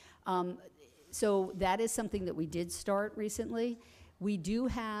 So that is something that we did start recently. We do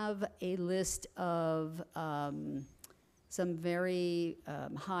have a list of some very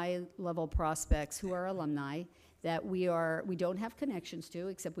high-level prospects who are alumni that we don't have connections to,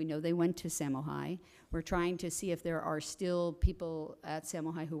 except we know they went to Samo High. We're trying to see if there are still people at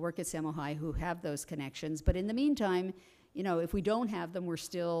Samo High who work at Samo High who have those connections. But in the meantime, if we don't have them, we're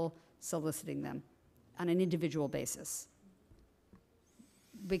still soliciting them on an individual basis.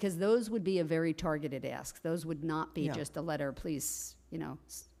 Because those would be a very targeted ask. Those would not be just a letter, please,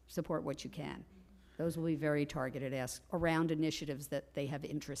 support what you can. Those will be very targeted asks around initiatives that they have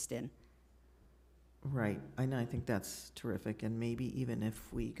interest in. Right, and I think that's terrific, and maybe even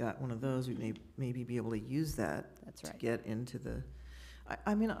if we got one of those, we may maybe be able to use that That's to right. get into the,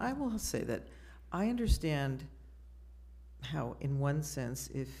 I mean, I will say that I understand how, in one sense,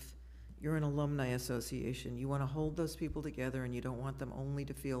 if you're an alumni association, you want to hold those people together, and you don't want them only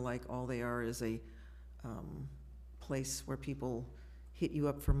to feel like all they are is a place where people hit you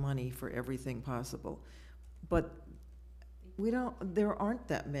up for money for everything possible. But there aren't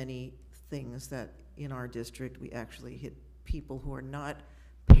that many things that in our district we actually hit people who are not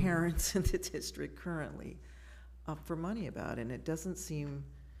parents in the district currently up for money about. And it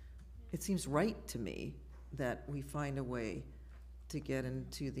seems right to me that we find a way to get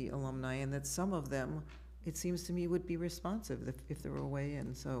into the alumni, and that some of them, it seems to me, would be responsive if there were a way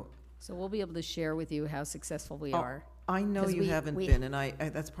in. So we'll be able to share with you how successful we are. I know 'Cause you we- haven't we- been, and I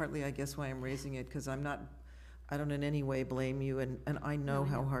that's partly, I guess, why I'm raising it, because I don't in any way blame you, and I know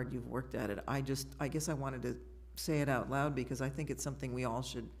how hard you've worked at it. I guess I wanted to say it out loud, because I think it's something we all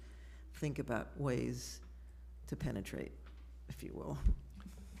should think about ways to penetrate, if you will.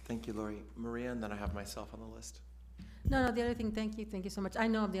 Thank you, Lori. Maria, and then I have myself on the list. No, the other thing, thank you so much. I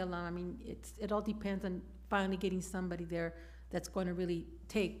know of the alum, I mean, it all depends on finally getting somebody there that's going to really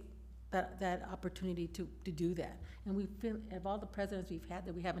take that opportunity to do that. And we feel, of all the presidents we've had,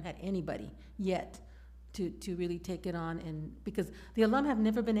 that we haven't had anybody yet to really take it on, and because the alum have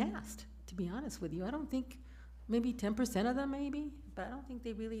never been asked, to be honest with you. I don't think maybe 10% of them maybe, but I don't think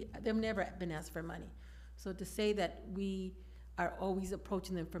they've never been asked for money. So to say that we are always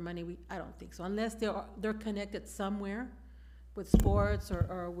approaching them for money, I don't think so, unless they're connected somewhere with sports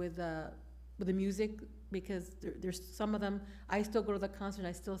or with the music, because there's some of them, I still go to the concert, and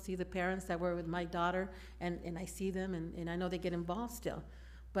I still see the parents that were with my daughter, and I see them, and I know they get involved still.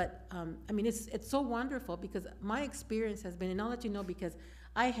 But, I mean, it's so wonderful, because my experience has been, and I'll let you know, because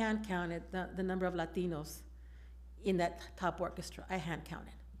I hand counted the number of Latinos in that top orchestra. I hand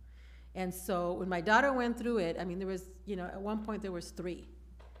counted. And so when my daughter went through it, I mean, there was, you know, at one point there was three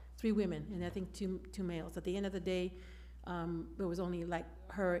women, and I think two males. At the end of the day, there was only like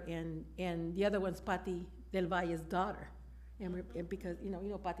her and the other one's Patti Del Valle's daughter. And because, you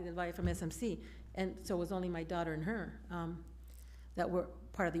know Patti Del Valle from SMC. And so it was only my daughter and her that were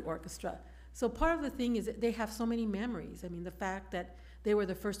part of the orchestra. So part of the thing is that they have so many memories. I mean, the fact that they were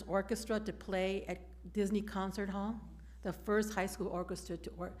the first orchestra to play at Disney Concert Hall, the first high school orchestra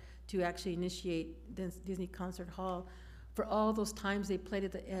to actually initiate Disney Concert Hall. For all those times they played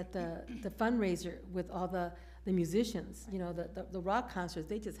at the fundraiser with all the musicians, you know, the rock concerts,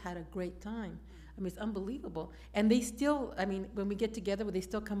 they just had a great time. I mean, it's unbelievable. And they still, I mean, when we get together, when they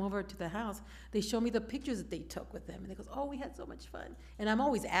still come over to the house, they show me the pictures that they took with them. And they go, oh, we had so much fun. And I'm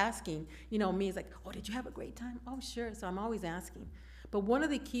always asking, you know, me, it's like, oh, did you have a great time? Oh, sure. So I'm always asking. But one of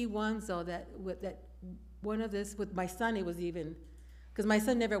the key ones, though, with my son, it was even, because my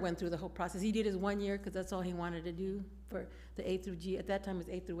son never went through the whole process. He did his 1 year because that's all he wanted to do for the A through G. At that time, it was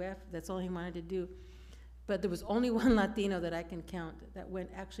A through F. That's all he wanted to do. But there was only one Latino that I can count that went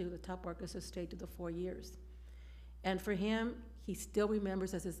actually with the top orchestra straight to the 4 years. And for him, he still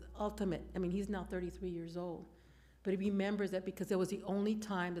remembers as his ultimate, I mean, he's now 33 years old, but he remembers that because it was the only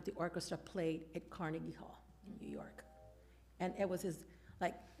time that the orchestra played at Carnegie Hall in New York. And it was his,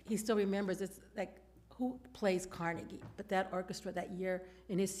 like, he still remembers, it's like, who plays Carnegie? But that orchestra that year,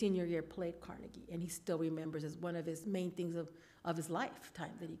 in his senior year, played Carnegie. And he still remembers as one of his main things of his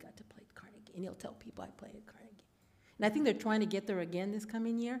lifetime that he got to play Carnegie. And he'll tell people I played at Carnegie. And I think they're trying to get there again this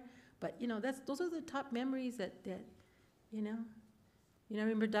coming year. But, you know, those are the top memories that you know. You know, I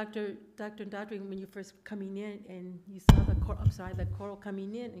remember Dr. Daughtry, when you first coming in and you saw the choral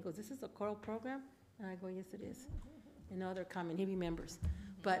coming in, and he goes, this is a choral program? And I go, yes, it is. And now they're coming, he remembers.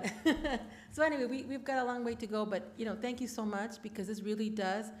 But, so anyway, we've got a long way to go, but, you know, thank you so much, because this really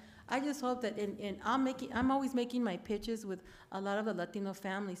does. I just hope that, and I'm always making my pitches with a lot of the Latino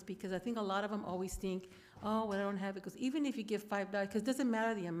families, because I think a lot of them always think, oh, well, I don't have it, because even if you give $5, because it doesn't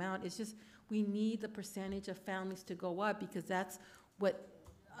matter the amount, it's just we need the percentage of families to go up, because that's what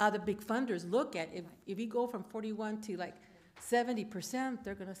other big funders look at. If you go from 41 to like 70%,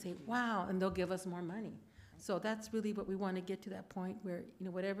 they're gonna say, wow, and they'll give us more money. So that's really what we want to get to, that point where, you know,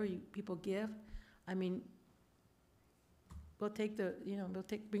 whatever people give, I mean, we'll take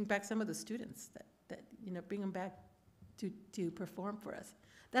bring back some of the students that you know, bring them back to perform for us.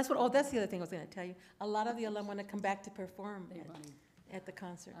 That's the other thing I was going to tell you. A lot of the alum want to come back to perform at the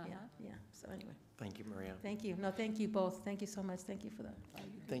concert. Yeah. So anyway. Thank you, Maria. Thank you. No, thank you both. Thank you so much. Thank you for that.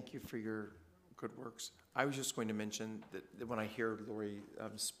 Thank you for your good works. I was just going to mention that when I hear Lori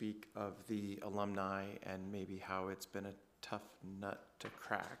speak of the alumni and maybe how it's been a tough nut to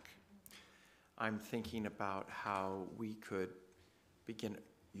crack, I'm thinking about how we could begin,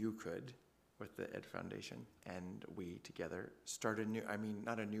 you could, with the Ed Foundation, and we together start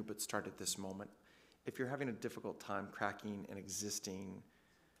not anew, but start at this moment. If you're having a difficult time cracking an existing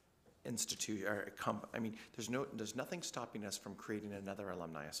institute, there's nothing stopping us from creating another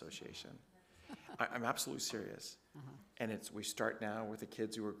alumni association. I'm absolutely serious. And we start now with the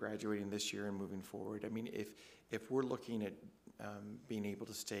kids who are graduating this year and moving forward. I mean, if we're looking at being able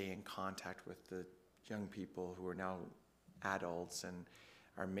to stay in contact with the young people who are now adults and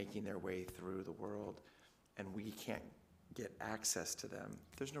are making their way through the world, and we can't get access to them,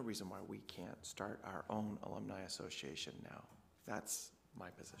 there's no reason why we can't start our own alumni association now. That's my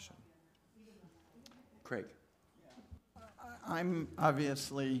position. Craig. I'm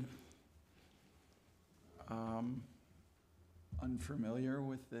obviously unfamiliar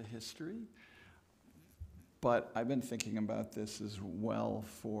with the history, but I've been thinking about this as well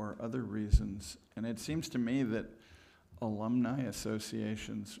for other reasons. And it seems to me that alumni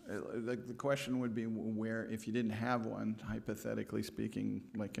associations, the question would be where, if you didn't have one, hypothetically speaking,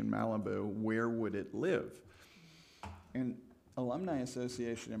 like in Malibu, where would it live? And alumni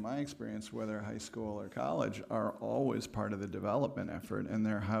association, in my experience, whether high school or college, are always part of the development effort, and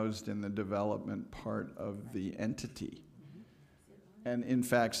they're housed in the development part of the entity. And in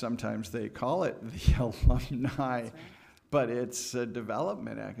fact, sometimes they call it the alumni, but it's a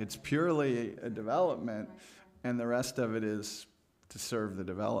development act. It's purely a development. and the rest of it is to serve the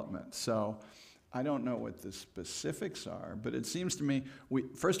development. So I don't know what the specifics are, but it seems to me,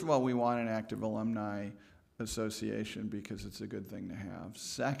 first of all, we want an active alumni association because it's a good thing to have.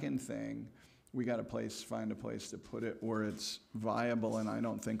 Second thing, we got to find a place to put it where it's viable, and I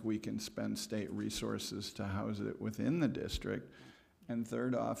don't think we can spend state resources to house it within the district. And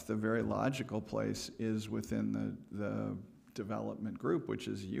third off, the very logical place is within the development group, which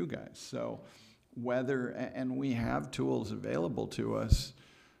is you guys. So and we have tools available to us.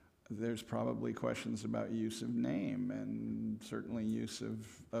 There's probably questions about use of name and certainly use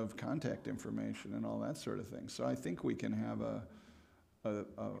of contact information and all that sort of thing. So I think we can have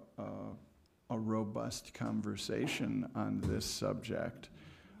a robust conversation on this subject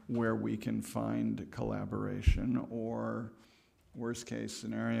where we can find collaboration, or worst case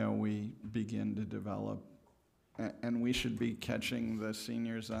scenario, we begin to develop. And we should be catching the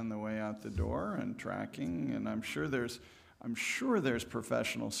seniors on the way out the door and tracking. And I'm sure there's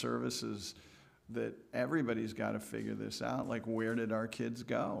professional services that everybody's got to figure this out. Like, where did our kids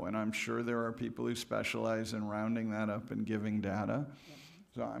go? And I'm sure there are people who specialize in rounding that up and giving data.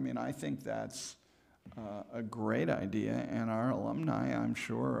 So, I mean, I think that's a great idea. And our alumni, I'm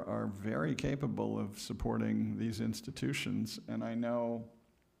sure, are very capable of supporting these institutions. And I know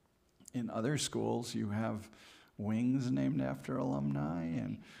in other schools you have wings named after alumni,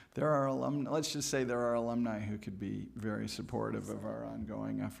 and there are alumni, let's just say there are alumni who could be very supportive of our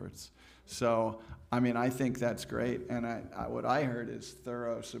ongoing efforts. So, I mean, I think that's great, and what I heard is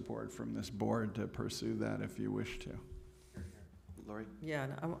thorough support from this board to pursue that if you wish to. Lori? Yeah,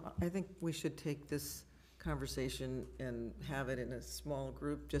 and I think we should take this conversation and have it in a small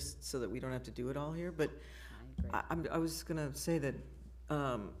group, just so that we don't have to do it all here. But I was going to say that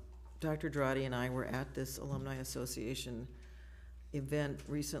Dr. Drotti and I were at this Alumni Association event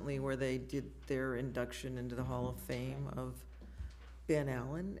recently where they did their induction into the Hall of Fame of Ben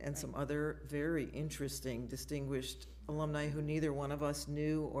Allen and some other very interesting, distinguished alumni who neither one of us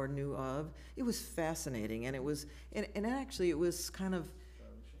knew or knew of. It was fascinating, and it was, and actually it was kind of,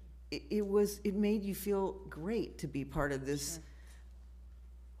 it made you feel great to be part of this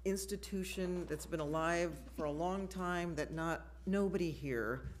institution that's been alive for a long time, that nobody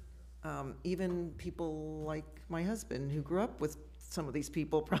here, even people like my husband who grew up with some of these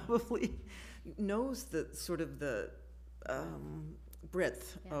people probably knows the sort of the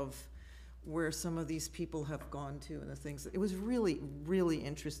breadth of where some of these people have gone to and the things. It was really, really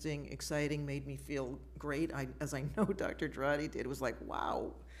interesting, exciting, made me feel great, as I know Dr. Drotti did. It was like,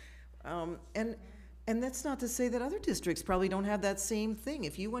 wow. And that's not to say that other districts probably don't have that same thing.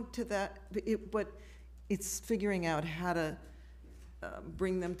 If you went to that, but it's figuring out how to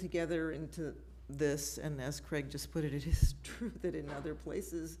bring them together into this, and as Craig just put it, it is true that in other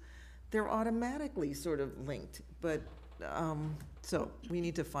places they're automatically sort of linked. But so we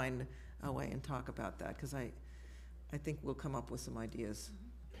need to find a way and talk about that, because I think we'll come up with some ideas.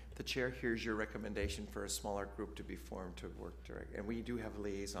 The chair hears your recommendation for a smaller group to be formed to work direct, and we do have a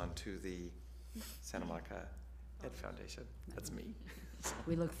liaison to the Santa Monica Ed Foundation. That's me.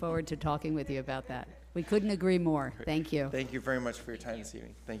 We look forward to talking with you about that. We couldn't agree more. Thank you. Thank you very much for your time this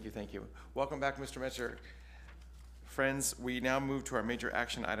evening. Thank you, thank you. Welcome back, Mr. Metcher. Friends, we now move to our major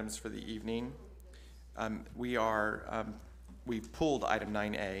action items for the evening. We've pulled item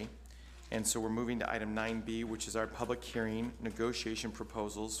 9A, and so we're moving to item 9B, which is our public hearing negotiation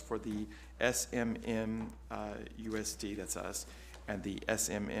proposals for the SMM USD, that's us, and the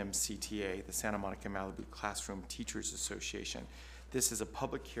SMM CTA, the Santa Monica-Malibu Classroom Teachers Association. This is a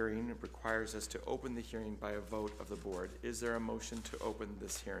public hearing. It requires us to open the hearing by a vote of the board. Is there a motion to open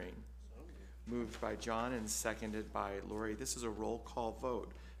this hearing? Moved by John and seconded by Lori. This is a roll call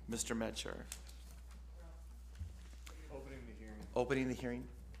vote. Mr. Metcher. Opening the hearing. Opening the hearing?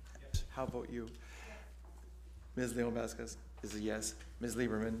 Yes. How vote you? Ms. Leon Vasquez is a yes. Ms.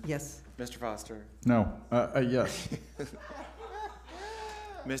 Lieberman? Yes. Mr. Foster? No, yes.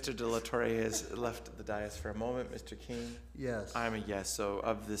 Mr. De La Torre has left the dais for a moment. Mr. King? Yes. I'm a yes. So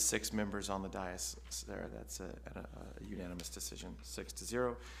of the 6 members on the dais there, that's a unanimous decision,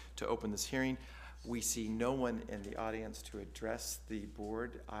 6-0, to open this hearing. We see no one in the audience to address the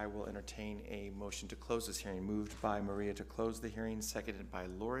board. I will entertain a motion to close this hearing. Moved by Maria to close the hearing, seconded by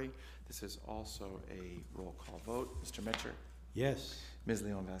Lori. This is also a roll call vote. Mr. Metcher? Yes. Ms.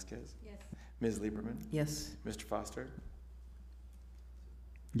 Leon Vasquez? Yes. Ms. Lieberman? Yes. Mr. Foster?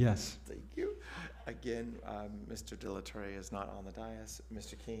 Yes. Thank you. Again, Mr. De La Torre is not on the dais.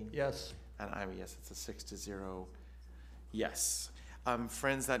 Mr. King? Yes. And I'm a yes. It's a 6-0 yes.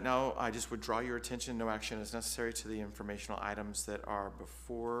 Friends, that now I just would draw your attention, no action is necessary, to the informational items that are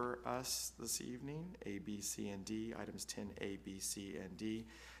before us this evening, A, B, C, and D, items 10A, B, C, and D.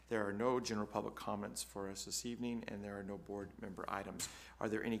 There are no general public comments for us this evening, and there are no board member items. Are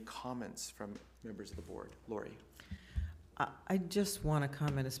there any comments from members of the board? Lori? I just want to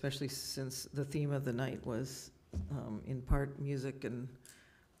comment, especially since the theme of the night was in part music and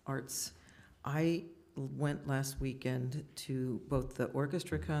arts. I went last weekend to both the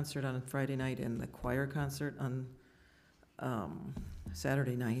orchestra concert on Friday night and the choir concert on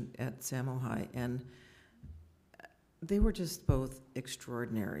Saturday night at Samo High, and they were just both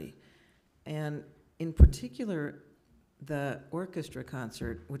extraordinary. And in particular, the orchestra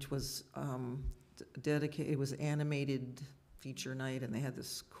concert, which was dedicated, it was animated feature night, and they had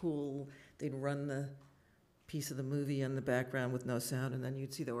this cool, they'd run the piece of the movie in the background with no sound, and then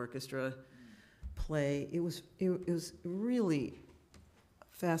you'd see the orchestra play. It was really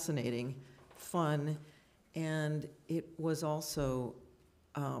fascinating, fun, and it was also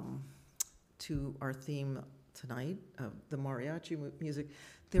to our theme tonight of the mariachi music.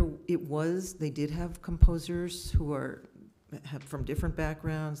 They did have composers who have from different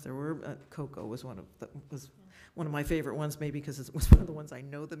backgrounds. There were Coco was one of my favorite ones, maybe because it was one of the ones I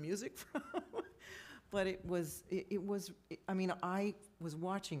know the music from. But it was, I mean, I was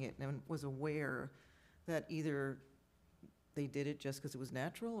watching it and was aware that either they did it just because it was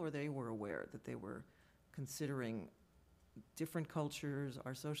natural, or they were aware that they were considering different cultures,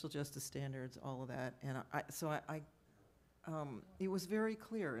 our social justice standards, all of that. And it was very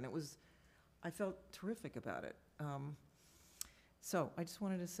clear, and I felt terrific about it. So I just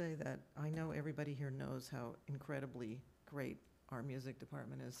wanted to say that I know everybody here knows how incredibly great our music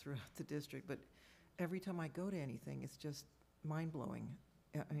department is throughout the district, but every time I go to anything, it's just mind-blowing.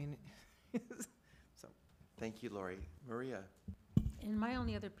 I mean, so. Thank you, Lori. Maria? And my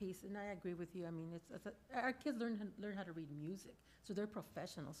only other piece, and I agree with you, I mean, our kids learn how to read music, so they're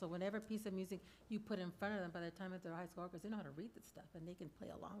professionals. So whatever piece of music you put in front of them, by the time they're high school workers, they know how to read the stuff, and they can play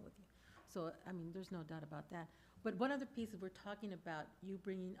along with you. So, I mean, there's no doubt about that. But one other piece that we're talking about, you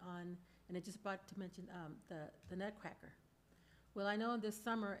bringing on, and I just brought to mention the Nutcracker. Well, I know this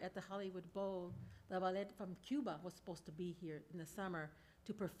summer at the Hollywood Bowl, the ballet from Cuba was supposed to be here in the summer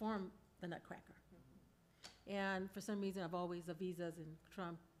to perform the Nutcracker. And for some reason, I've always the visas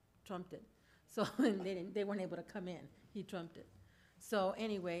and trumped it. So they weren't able to come in. He trumped it. So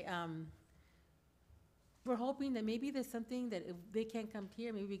anyway, we're hoping that maybe there's something that if they can't come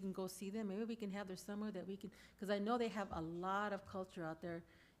here, maybe we can go see them. Maybe we can have their summer that we can, because I know they have a lot of culture out there,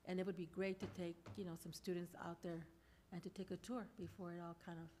 and it would be great to take, some students out there and to take a tour before it all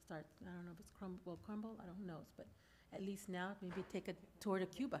kind of starts. I don't know if it's will crumble, I don't know, but at least now, maybe take a tour to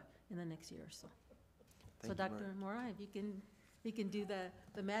Cuba in the next year or so. So Dr. Mora, if we can do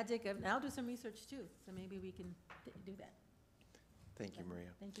the magic of, and I'll do some research too, so maybe we can do that. Thank you, Maria.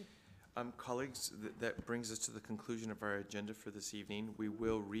 Thank you. Colleagues, that brings us to the conclusion of our agenda for this evening. We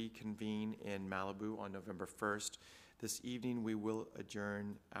will reconvene in Malibu on November 1st. This evening, we will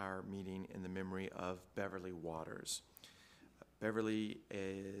adjourn our meeting in the memory of Beverly Waters. Beverly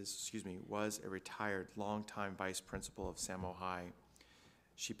was a retired longtime vice principal of Samo High.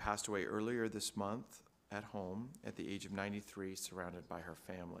 She passed away earlier this month at home at the age of 93, surrounded by her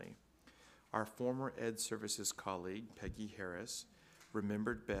family. Our former Ed Services colleague, Peggy Harris,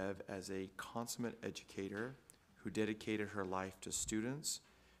 remembered Bev as a consummate educator who dedicated her life to students.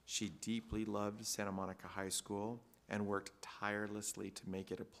 She deeply loved Santa Monica High School and worked tirelessly to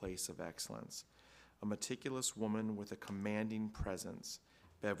make it a place of excellence. A meticulous woman with a commanding presence,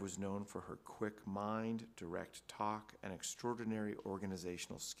 Bev was known for her quick mind, direct talk, and extraordinary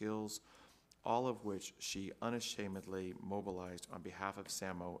organizational skills, all of which she unashamedly mobilized on behalf of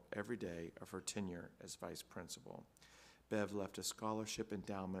SAMO every day of her tenure as vice principal. Bev left a scholarship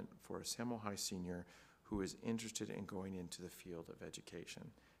endowment for a Samo High senior who is interested in going into the field of education.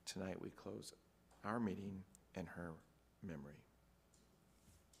 Tonight we close our meeting in her memory.